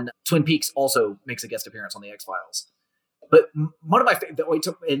on Twin Peaks, also makes a guest appearance on the X-Files. But one of my favorite,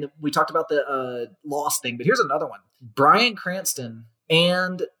 and we talked about the Lost thing, but here's another one. Bryan Cranston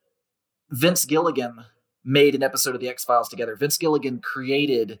and Vince Gilligan made an episode of the X-Files together. Vince Gilligan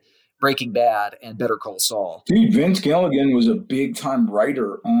created Breaking Bad and Better Call Saul. Dude, Vince Gilligan was a big-time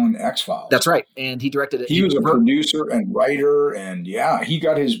writer on X-Files. That's right. And he directed it. He was a producer and writer, and he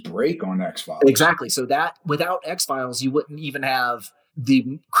got his break on X-Files. Exactly. So that without X-Files, you wouldn't even have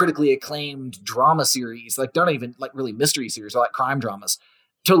the critically acclaimed drama series. Like they're not even like really mystery series, they're like crime dramas.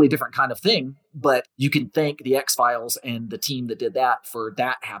 Totally different kind of thing, but you can thank the X-Files and the team that did that for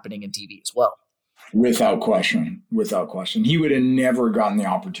that happening in TV as well. Without question. He would have never gotten the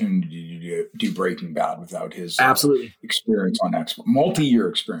opportunity to do Breaking Bad without his absolutely experience on X-Files, multi-year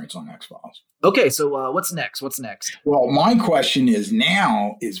experience on X-Files. Okay, so what's next? Well, my question is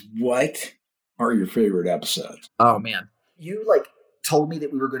what are your favorite episodes? Oh man, you like told me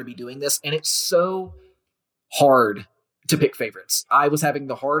that we were going to be doing this, and it's so hard to pick favorites. I was having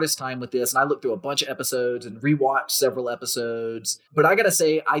the hardest time with this, and I looked through a bunch of episodes and rewatched several episodes. But I gotta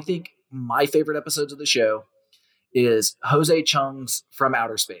say, I think my favorite episodes of the show is Jose Chung's From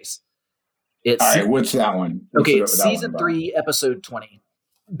Outer Space. All right, what's that one? It's season 3, episode 20.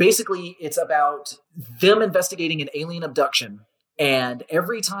 Basically, it's about them investigating an alien abduction, and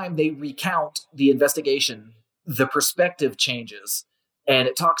every time they recount the investigation, the perspective changes, and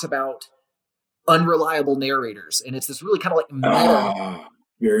it talks about unreliable narrators, and it's this really kind of like meta,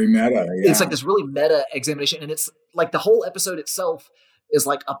 very meta. Yeah. It's like this really meta examination, and it's like the whole episode itself is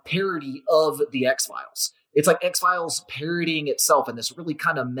like a parody of the X-Files. It's like X-Files parodying itself in this really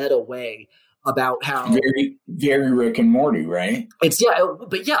kind of meta way about how very, very Rick and Morty, right? It's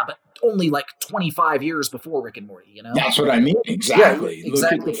but only like 25 years before Rick and Morty, you know? That's what I mean. Exactly. Yeah,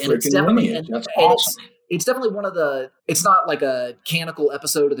 exactly. And it's definitely, that's awesome. It's definitely one of it's not like a canonical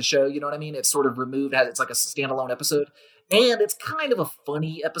episode of the show, you know what I mean? It's sort of removed, it's like a standalone episode. And it's kind of a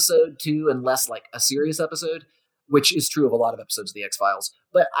funny episode too, and less like a serious episode, which is true of a lot of episodes of the X-Files.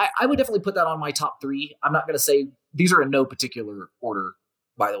 But I would definitely put that on my top 3. I'm not going to say these are in no particular order,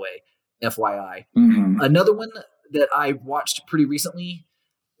 by the way, FYI. Mm-hmm. Another one that I watched pretty recently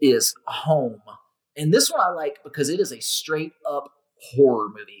is Home. And this one I like because it is a straight up horror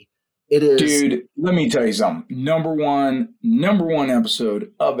movie. It is. Dude, let me tell you something. Number one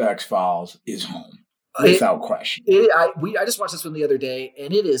episode of X-Files is Home. Without question. I just watched this one the other day,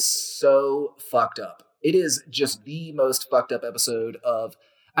 and it is so fucked up. It is just the most fucked up episode of.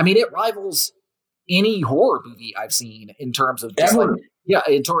 I mean, it rivals any horror movie I've seen in terms of just ever. Like, yeah,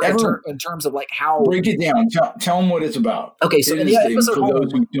 in terms of like how. Break it down. Tell them what it's about. Okay, so in the episode, for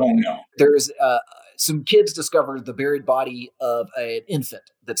those who don't know, there's some kids discovered the buried body of an infant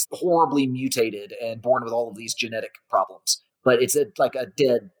that's horribly mutated and born with all of these genetic problems, but it's like a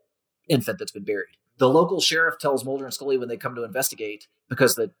dead infant that's been buried. The local sheriff tells Mulder and Scully when they come to investigate,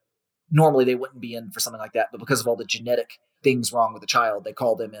 because normally they wouldn't be in for something like that, but because of all the genetic things wrong with the child, they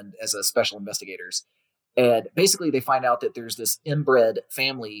call them in as special investigators. And basically they find out that there's this inbred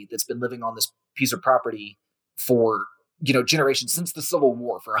family that's been living on this piece of property for, generations, since the Civil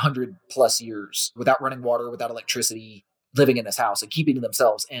War, for 100 plus years, without running water, without electricity, living in this house and keeping to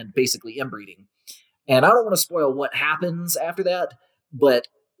themselves and basically inbreeding. And I don't want to spoil what happens after that, but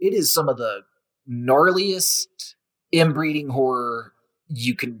it is some of the gnarliest inbreeding horror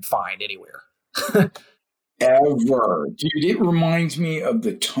you can find anywhere. Ever. Dude, it reminds me of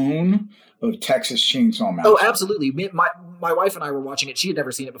the tone of Texas Chainsaw Massacre. Oh, absolutely. My wife and I were watching it. She had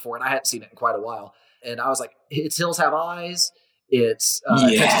never seen it before, and I hadn't seen it in quite a while. And I was like, it's Hills Have Eyes. It's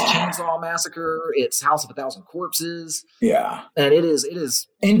Texas Chainsaw Massacre. It's House of a Thousand Corpses. Yeah. And it is.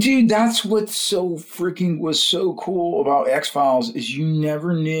 And dude, that's what's was so cool about X-Files is you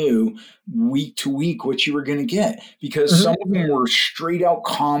never knew week to week what you were going to get, because some of them were straight out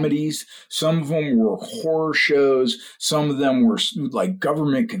comedies. Some of them were horror shows. Some of them were like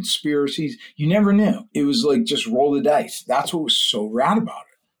government conspiracies. You never knew. It was like, just roll the dice. That's what was so rad about it.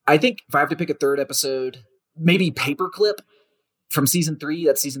 I think if I have to pick a third episode, maybe Paperclip. From season 3,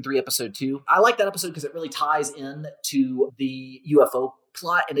 that's season 3, episode 2. I like that episode because it really ties in to the UFO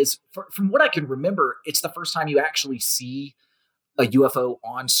plot. And it's, from what I can remember, it's the first time you actually see a UFO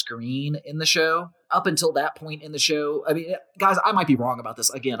on screen in the show. Up until that point in the show, I mean, guys, I might be wrong about this.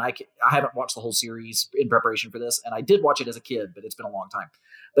 Again, I haven't watched the whole series in preparation for this, and I did watch it as a kid, but it's been a long time.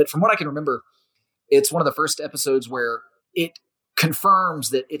 But from what I can remember, it's one of the first episodes where it confirms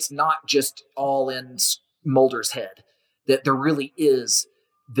that it's not just all in Mulder's head, that there really is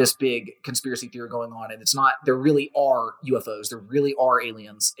this big conspiracy theory going on. And it's not, there really are UFOs, there really are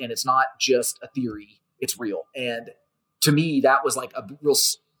aliens, and it's not just a theory, it's real. And to me, that was like a real,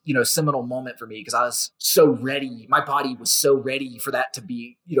 seminal moment for me, because I was so ready. My body was so ready for that to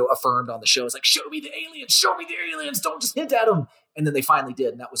be, affirmed on the show. It's like, show me the aliens, don't just hint at them. And then they finally did.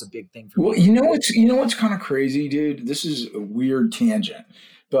 And that was a big thing for me. Well, what's kind of crazy, dude? This is a weird tangent,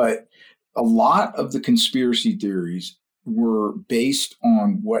 but a lot of the conspiracy theories were based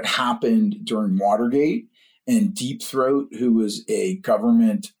on what happened during Watergate, and Deep Throat, who was a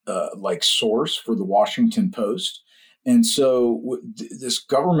government source for the Washington Post, And so this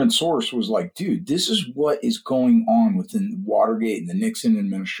government source was like, dude, this is what is going on within Watergate and the Nixon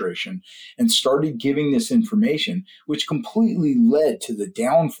administration, and started giving this information, which completely led to the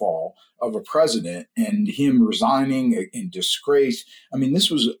downfall of a president and him resigning in disgrace. I mean,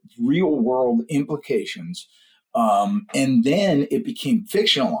 this was real world implications. And then it became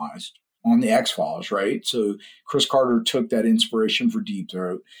fictionalized on the X-Files, right? So Chris Carter took that inspiration for Deep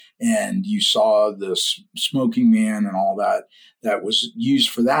Throat, and you saw the smoking man and all that was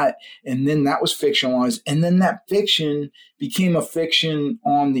used for that. And then that was fictionalized. And then that fiction became a fiction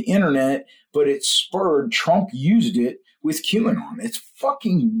on the internet, but it spurred, Trump used it with QAnon. It's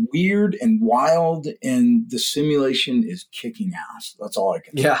fucking weird and wild, and the simulation is kicking ass. That's all I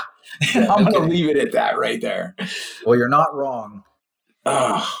can say. Yeah. I'm going to leave it at that right there. Well, you're not wrong.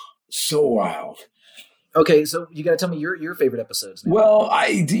 So wild. Okay, so you got to tell me your favorite episodes now. Well,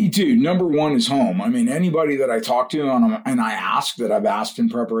 dude, number one is Home. I mean, anybody that I talk to and I ask, that I've asked in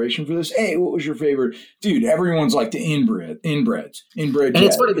preparation for this, hey, what was your favorite? Dude, everyone's like the inbred. And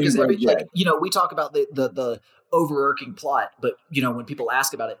it's funny because we talk about the overarching plot, but when people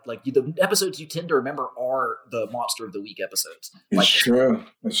ask about it, like the episodes you tend to remember are the Monster of the Week episodes. It's true.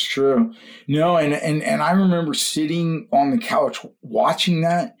 It's true. No, and I remember sitting on the couch watching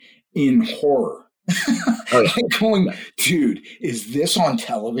that in horror. Going, dude, is this on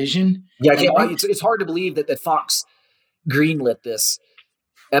television? Yeah, it's hard to believe that Fox greenlit this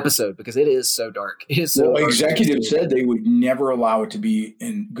episode because it is so dark. It is so executives said they would never allow it to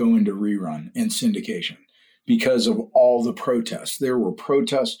go into rerun and syndication because of all the protests. There were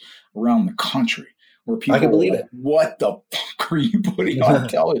protests around the country where people I can believe it. What the fuck are you putting on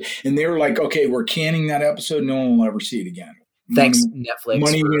television? And they were like, okay, we're canning that episode. No one will ever see it again. Thanks, Netflix.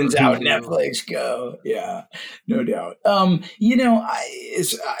 Money wins out. Netflix, go. Yeah, no doubt. I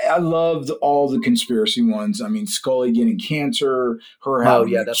loved all the conspiracy ones. I mean, Scully getting cancer, her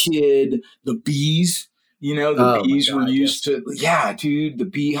having a kid, the bees. The bees were used to. Yeah, dude, the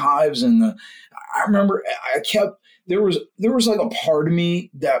beehives and I remember there was like a part of me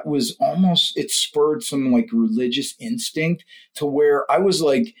that was almost, it spurred some like religious instinct to where I was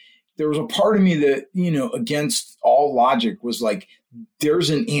like, there was a part of me that, against all logic was like, there's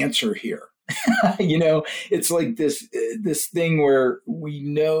an answer here. It's like this thing where we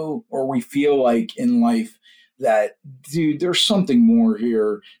know, or we feel like in life that, dude, there's something more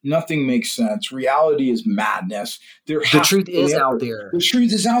here. Nothing makes sense. Reality is madness. The truth is out there. The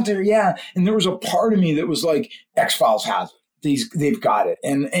truth is out there. Yeah. And there was a part of me that was like, X-Files has it. They've got it.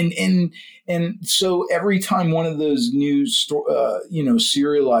 And so every time one of those new,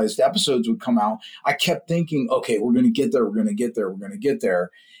 serialized episodes would come out, I kept thinking, okay, we're going to get there. We're going to get there. We're going to get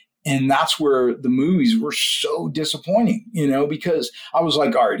there. And that's where the movies were so disappointing, because I was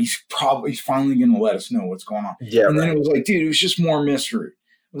like, all right, he's finally going to let us know what's going on. Yeah, and then it was like, dude, it was just more mystery.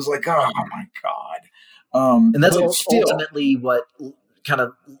 It was like, oh my God. And that's ultimately what kind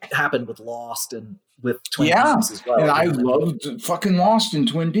of happened with Lost and with Twin Peaks as well. And I loved fucking Lost and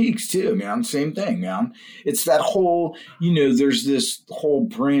Twin Peaks too, man. Same thing, man. It's that whole, there's this whole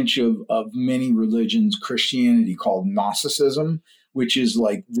branch of many religions, Christianity, called Gnosticism, which is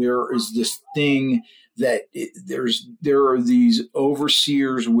like, there is this thing that there are these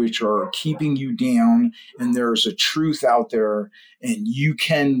overseers which are keeping you down, and there's a truth out there, and you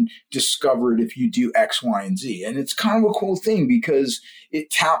can discover it if you do X, Y, and Z. And it's kind of a cool thing because it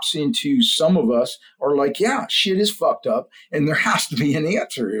taps into, some of us are like, yeah, shit is fucked up, and there has to be an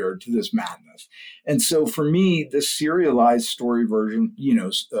answer here to this madness. And so for me, the serialized story version,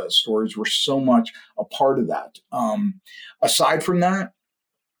 stories were so much a part of that. Aside from that,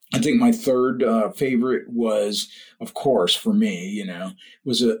 I think my third favorite was, of course, for me,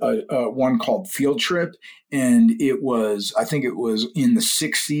 was a one called Field Trip. And I think it was in the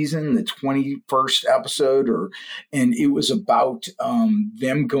 6th season, the 21st episode, and it was about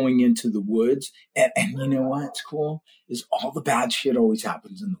them going into the woods. And you know what's cool is all the bad shit always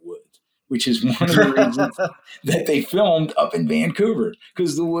happens in the woods, which is one of the reasons that they filmed up in Vancouver,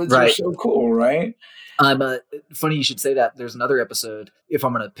 because the woods are so cool, right? Funny you should say that. There's another episode, if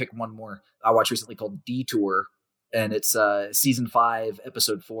I'm going to pick one more, I watched recently called Detour, and it's season 5,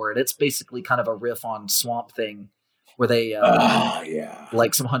 episode 4, and it's basically kind of a riff on Swamp Thing, where they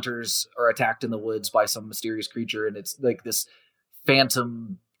like some hunters are attacked in the woods by some mysterious creature, and it's like this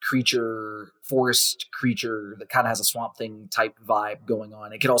phantom creature, forest creature that kind of has a Swamp Thing type vibe going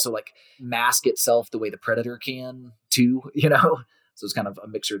on. It could also like mask itself the way the Predator can too, So it's kind of a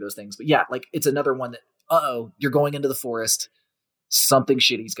mixture of those things. But yeah, like it's another one that, you're going into the forest. something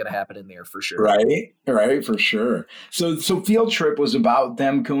shitty's going to happen in there for sure. Right, for sure. So Field Trip was about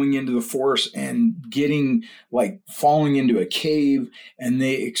them going into the forest and getting falling into a cave, and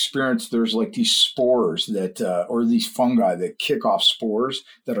they experience there's these spores that or these fungi that kick off spores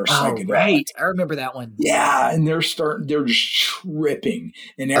that are psychedelic. Right, I remember that one. Yeah, and they're just tripping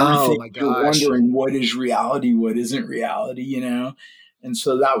and everything. Oh my gosh. You're wondering what is reality, what isn't reality, And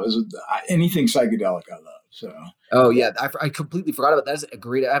so that was anything psychedelic I love. So. Oh yeah, I completely forgot about that. That's a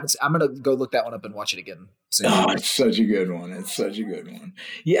great. I'm gonna go look that one up and watch it again soon. Oh, it's such a good one.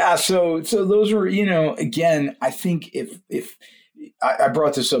 Yeah. So those were, again, I think if I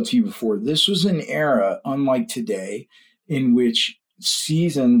brought this up to you before, this was an era unlike today in which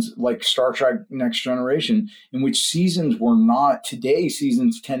seasons like Star Trek Next Generation, in which seasons were not today.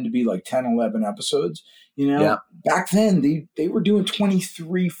 Seasons tend to be 10, 11 episodes. Yeah. Back then they were doing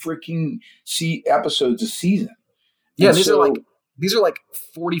 23 freaking episodes a season. Yeah, and these are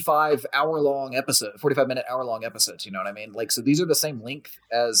 45 minute hour long episodes, you know what I mean? So these are the same length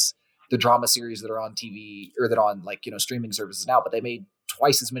as the drama series that are on TV or that are on streaming services now, but they made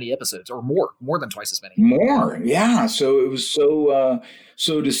twice as many episodes or more than twice as many. More. Yeah. So it was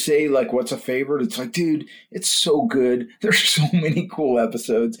so to say what's a favorite? It's dude, it's so good. There's so many cool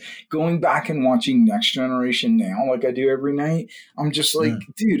episodes. Going back and watching Next Generation now, like I do every night, I'm just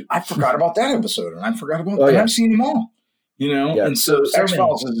dude, I forgot about that episode and I forgot about I've seen them all, Yeah, and so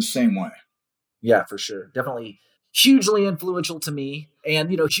X-Files is the same way. Yeah, for sure. Definitely hugely influential to me and,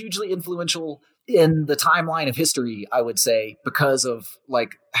 hugely influential in the timeline of history, I would say, because of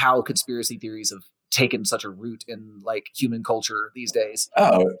how conspiracy theories have taken such a root in human culture these days.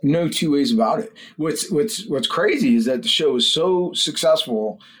 Oh, no two ways about it. What's crazy is that the show was so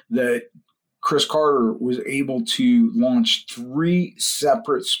successful that Chris Carter was able to launch 3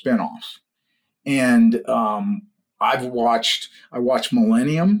 separate spinoffs. And I watched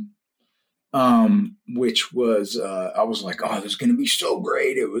Millennium, which was I was like, oh, this is going to be so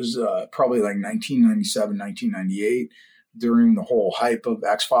great. It was probably 1997, 1998 during the whole hype of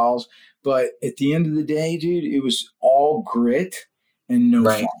X-Files. But at the end of the day, dude, it was all grit and no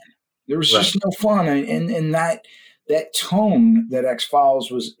fun. There was just no fun. And that tone that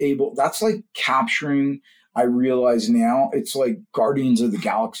X-Files was able, that's capturing, I realize now, it's like Guardians of the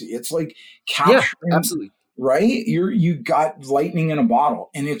Galaxy. It's capturing. Yeah, absolutely. Right? You got lightning in a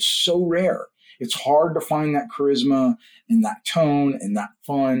bottle, and it's so rare. It's hard to find that charisma and that tone and that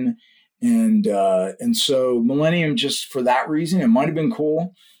fun. And so Millennium, just for that reason, it might have been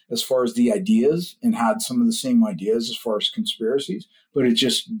cool as far as the ideas and had some of the same ideas as far as conspiracies, but it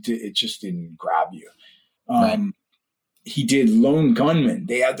just didn't grab you. He did Lone Gunman.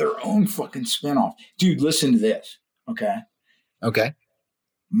 They had their own fucking spinoff. Dude, listen to this. Okay.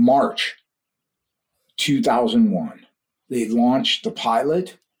 March 2001. They launched the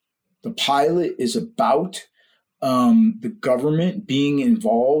pilot. The pilot is about the government being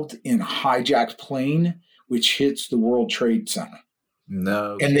involved in a hijacked plane which hits the World Trade Center.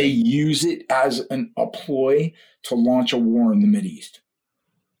 No. And they use it as a ploy to launch a war in the Mideast.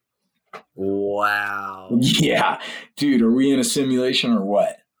 Wow. Yeah. Dude, are we in a simulation or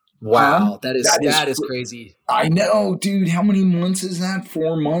what? Wow. That is crazy. I know, dude. How many months is that?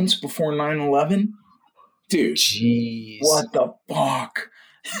 4 months before 9/11? Dude. Jeez. What the fuck?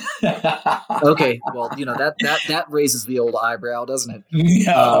 Okay, well, that raises the old eyebrow, doesn't it?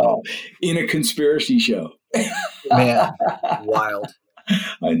 No, in a conspiracy show. Man, wild.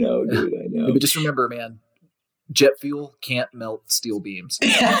 I know, dude. I know. But just remember, man, jet fuel can't melt steel beams. So.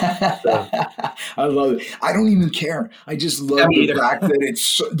 I love it. I don't even care. I just love the fact that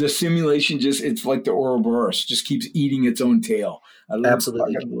it's the simulation. It's like the Ouroboros just keeps eating its own tail.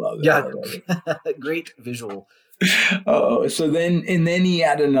 Absolutely, love that. Yeah, great visual. Oh, so then he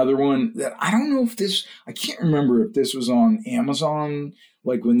had another one that I don't know if I can't remember if this was on Amazon,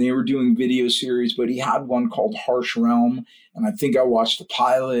 when they were doing video series, but he had one called Harsh Realm. And I think I watched the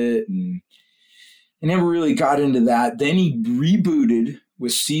pilot and I never really got into that. Then he rebooted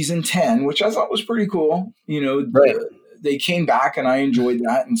with season 10, which I thought was pretty cool. They came back and I enjoyed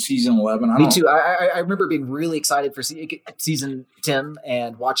that in season 11. Me too. I remember being really excited for season 10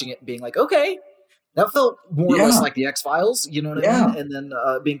 and watching it and being like, okay, that felt more or less like the X-Files, you know what I mean? And then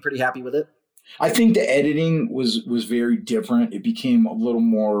being pretty happy with it. I think the editing was very different. It became a little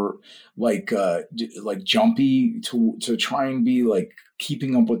more like jumpy to try and be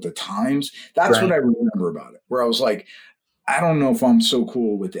keeping up with the times. That's what I remember about it, where I was like, I don't know if I'm so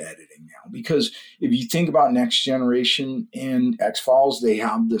cool with the editing now, because if you think about Next Generation and X-Files, they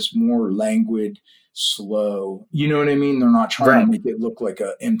have this more languid, slow, you know what I mean? They're not trying to make it look like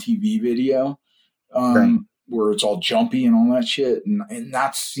a MTV video. where it's all jumpy and all that shit. And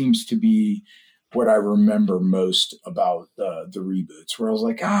that seems to be what I remember most about the reboots, where I was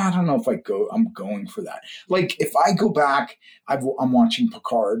like, I don't know if I'm going for that. Like, if I go back, I'm watching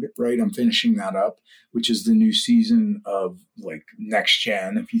Picard, right? I'm finishing that up, which is the new season of like Next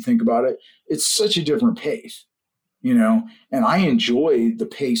Gen. If you think about it, it's such a different pace, and I enjoy the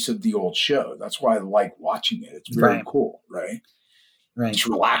pace of the old show. That's why I like watching it. It's very cool, right? Right. It's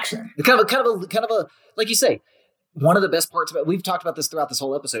relaxing. It's kind of a, like you say, one of the best parts about, we've talked about this throughout this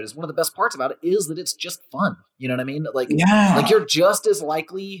whole episode, is one of the best parts about it is that it's just fun. You know what I mean? Like you're just as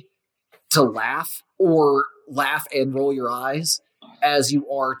likely to laugh and roll your eyes as you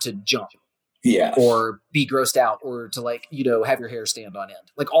are to jump. Yeah. Or be grossed out, or to have your hair stand on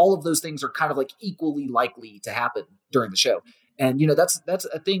end. Like, all of those things are kind of like equally likely to happen during the show. And, that's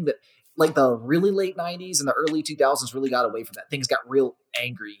a thing that, like, the really late 90s and the early 2000s really got away from that. Things got real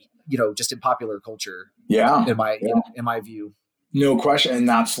angry, just in popular culture. Yeah. In my view. No question. And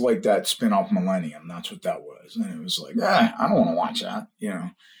that's like that spin-off Millennium. That's what that was. And it was like, I don't want to watch that, Yeah.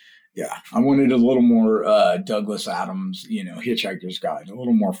 I wanted a little more Douglas Adams, Hitchhiker's Guide, a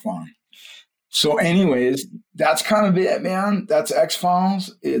little more fun. So anyways, that's kind of it, man. That's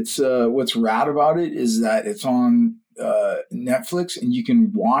X-Files. It's what's rad about it is that it's on Netflix, and you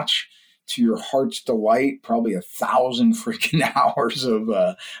can watch to your heart's delight probably 1,000 freaking hours of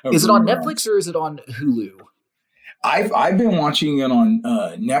is it on Netflix or is it on Hulu? I've been watching it on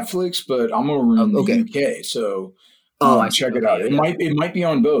Netflix, but I'm over in the UK, so check it out. It might be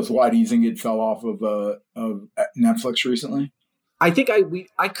on both. Why do you think it fell off of Netflix recently? I think I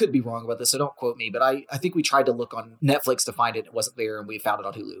could be wrong about this, so don't quote me, but I think we tried to look on Netflix to find it. It wasn't there, and we found it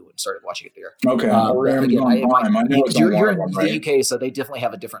on Hulu and started watching it there. Okay. You're in the UK, so they definitely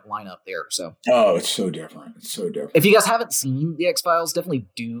have a different lineup there. So. Oh, it's so different. It's so different. If you guys haven't seen The X-Files, definitely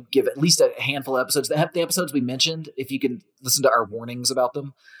do give at least a handful of episodes. The episodes we mentioned, if you can listen to our warnings about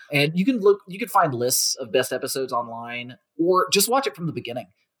them. And you can find lists of best episodes online, or just watch it from the beginning.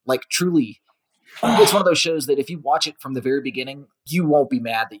 Like, truly, it's one of those shows that if you watch it from the very beginning, you won't be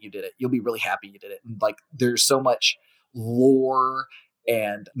mad that you did it. You'll be really happy you did it. And like, there's so much lore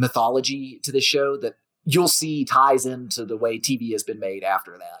and mythology to this show that you'll see ties into the way TV has been made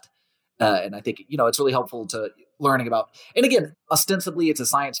after that. And I think, it's really helpful to learning about, and again, ostensibly it's a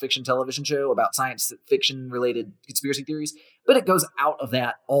science fiction television show about science fiction related conspiracy theories, but it goes out of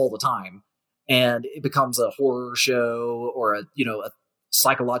that all the time. And it becomes a horror show, or a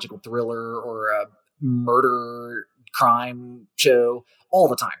psychological thriller, or a murder crime show all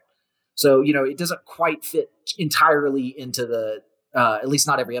the time. So, it doesn't quite fit entirely into the, at least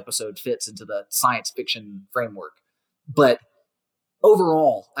not every episode fits into the science fiction framework. But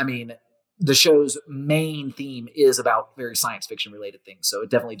overall, I mean, the show's main theme is about very science fiction related things. So it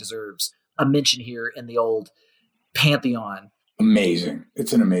definitely deserves a mention here in the old pantheon. Amazing.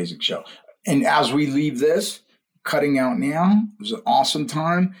 It's an amazing show. And as we leave this, cutting out now, it was an awesome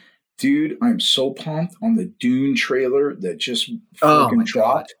time. Dude, I'm so pumped on the Dune trailer that just freaking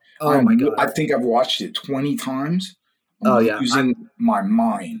dropped. My God. I think I've watched it 20 times. I'm losing my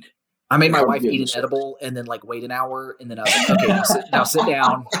mind. I made my wife eat an edible and then wait an hour, and then I was like, okay, now sit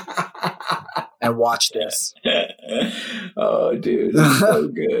down and watch this. Oh, dude, it's so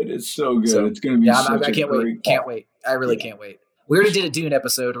good. It's so good. So, it's going to be such I can't wait. Can't wait. I really can't wait. We already did a Dune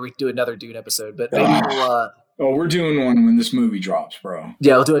episode, or we do another Dune episode, but maybe we'll... we're doing one when this movie drops, bro.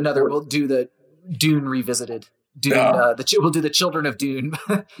 Yeah, we'll do another. We'll do the Dune Revisited. Dune. We'll do the Children of Dune.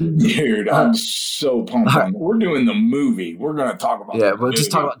 Dude, I'm so pumped on it. We're doing the movie. We're going to talk about we'll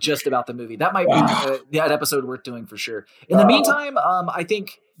just talk about the movie. That might be an episode worth doing for sure. In the meantime, I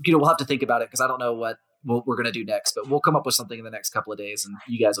think we'll have to think about it, because I don't know what we're going to do next, but we'll come up with something in the next couple of days, and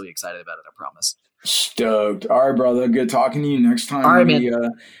you guys will be excited about it, I promise. Stoked. All right, brother. Good talking to you. Next time we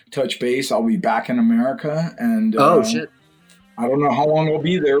touch base, I'll be back in America. And shit. I don't know how long I'll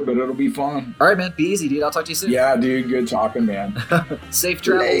be there, but it'll be fun. All right, man. Be easy, dude. I'll talk to you soon. Yeah, dude. Good talking, man. Safe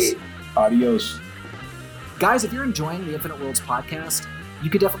travels. Adios. Guys, if you're enjoying the Infinite Worlds podcast, you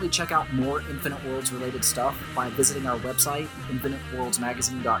could definitely check out more Infinite Worlds related stuff by visiting our website,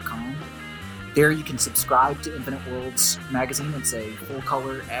 infiniteworldsmagazine.com. There you can subscribe to Infinite Worlds magazine. It's a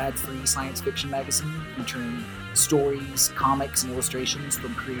full-color, ad-free science fiction magazine featuring stories, comics, and illustrations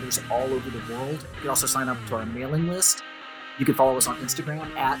from creators all over the world. You can also sign up to our mailing list. You can follow us on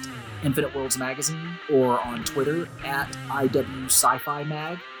Instagram at Infinite Worlds Magazine, or on Twitter at IW Sci-Fi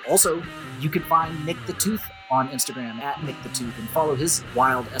Mag. Also, you can find Nick the Tooth on Instagram at Nick the Tooth and follow his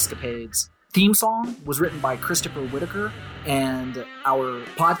wild escapades. Theme song was written by Christopher Whitaker, and our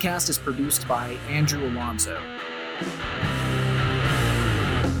podcast is produced by Andrew Alonso.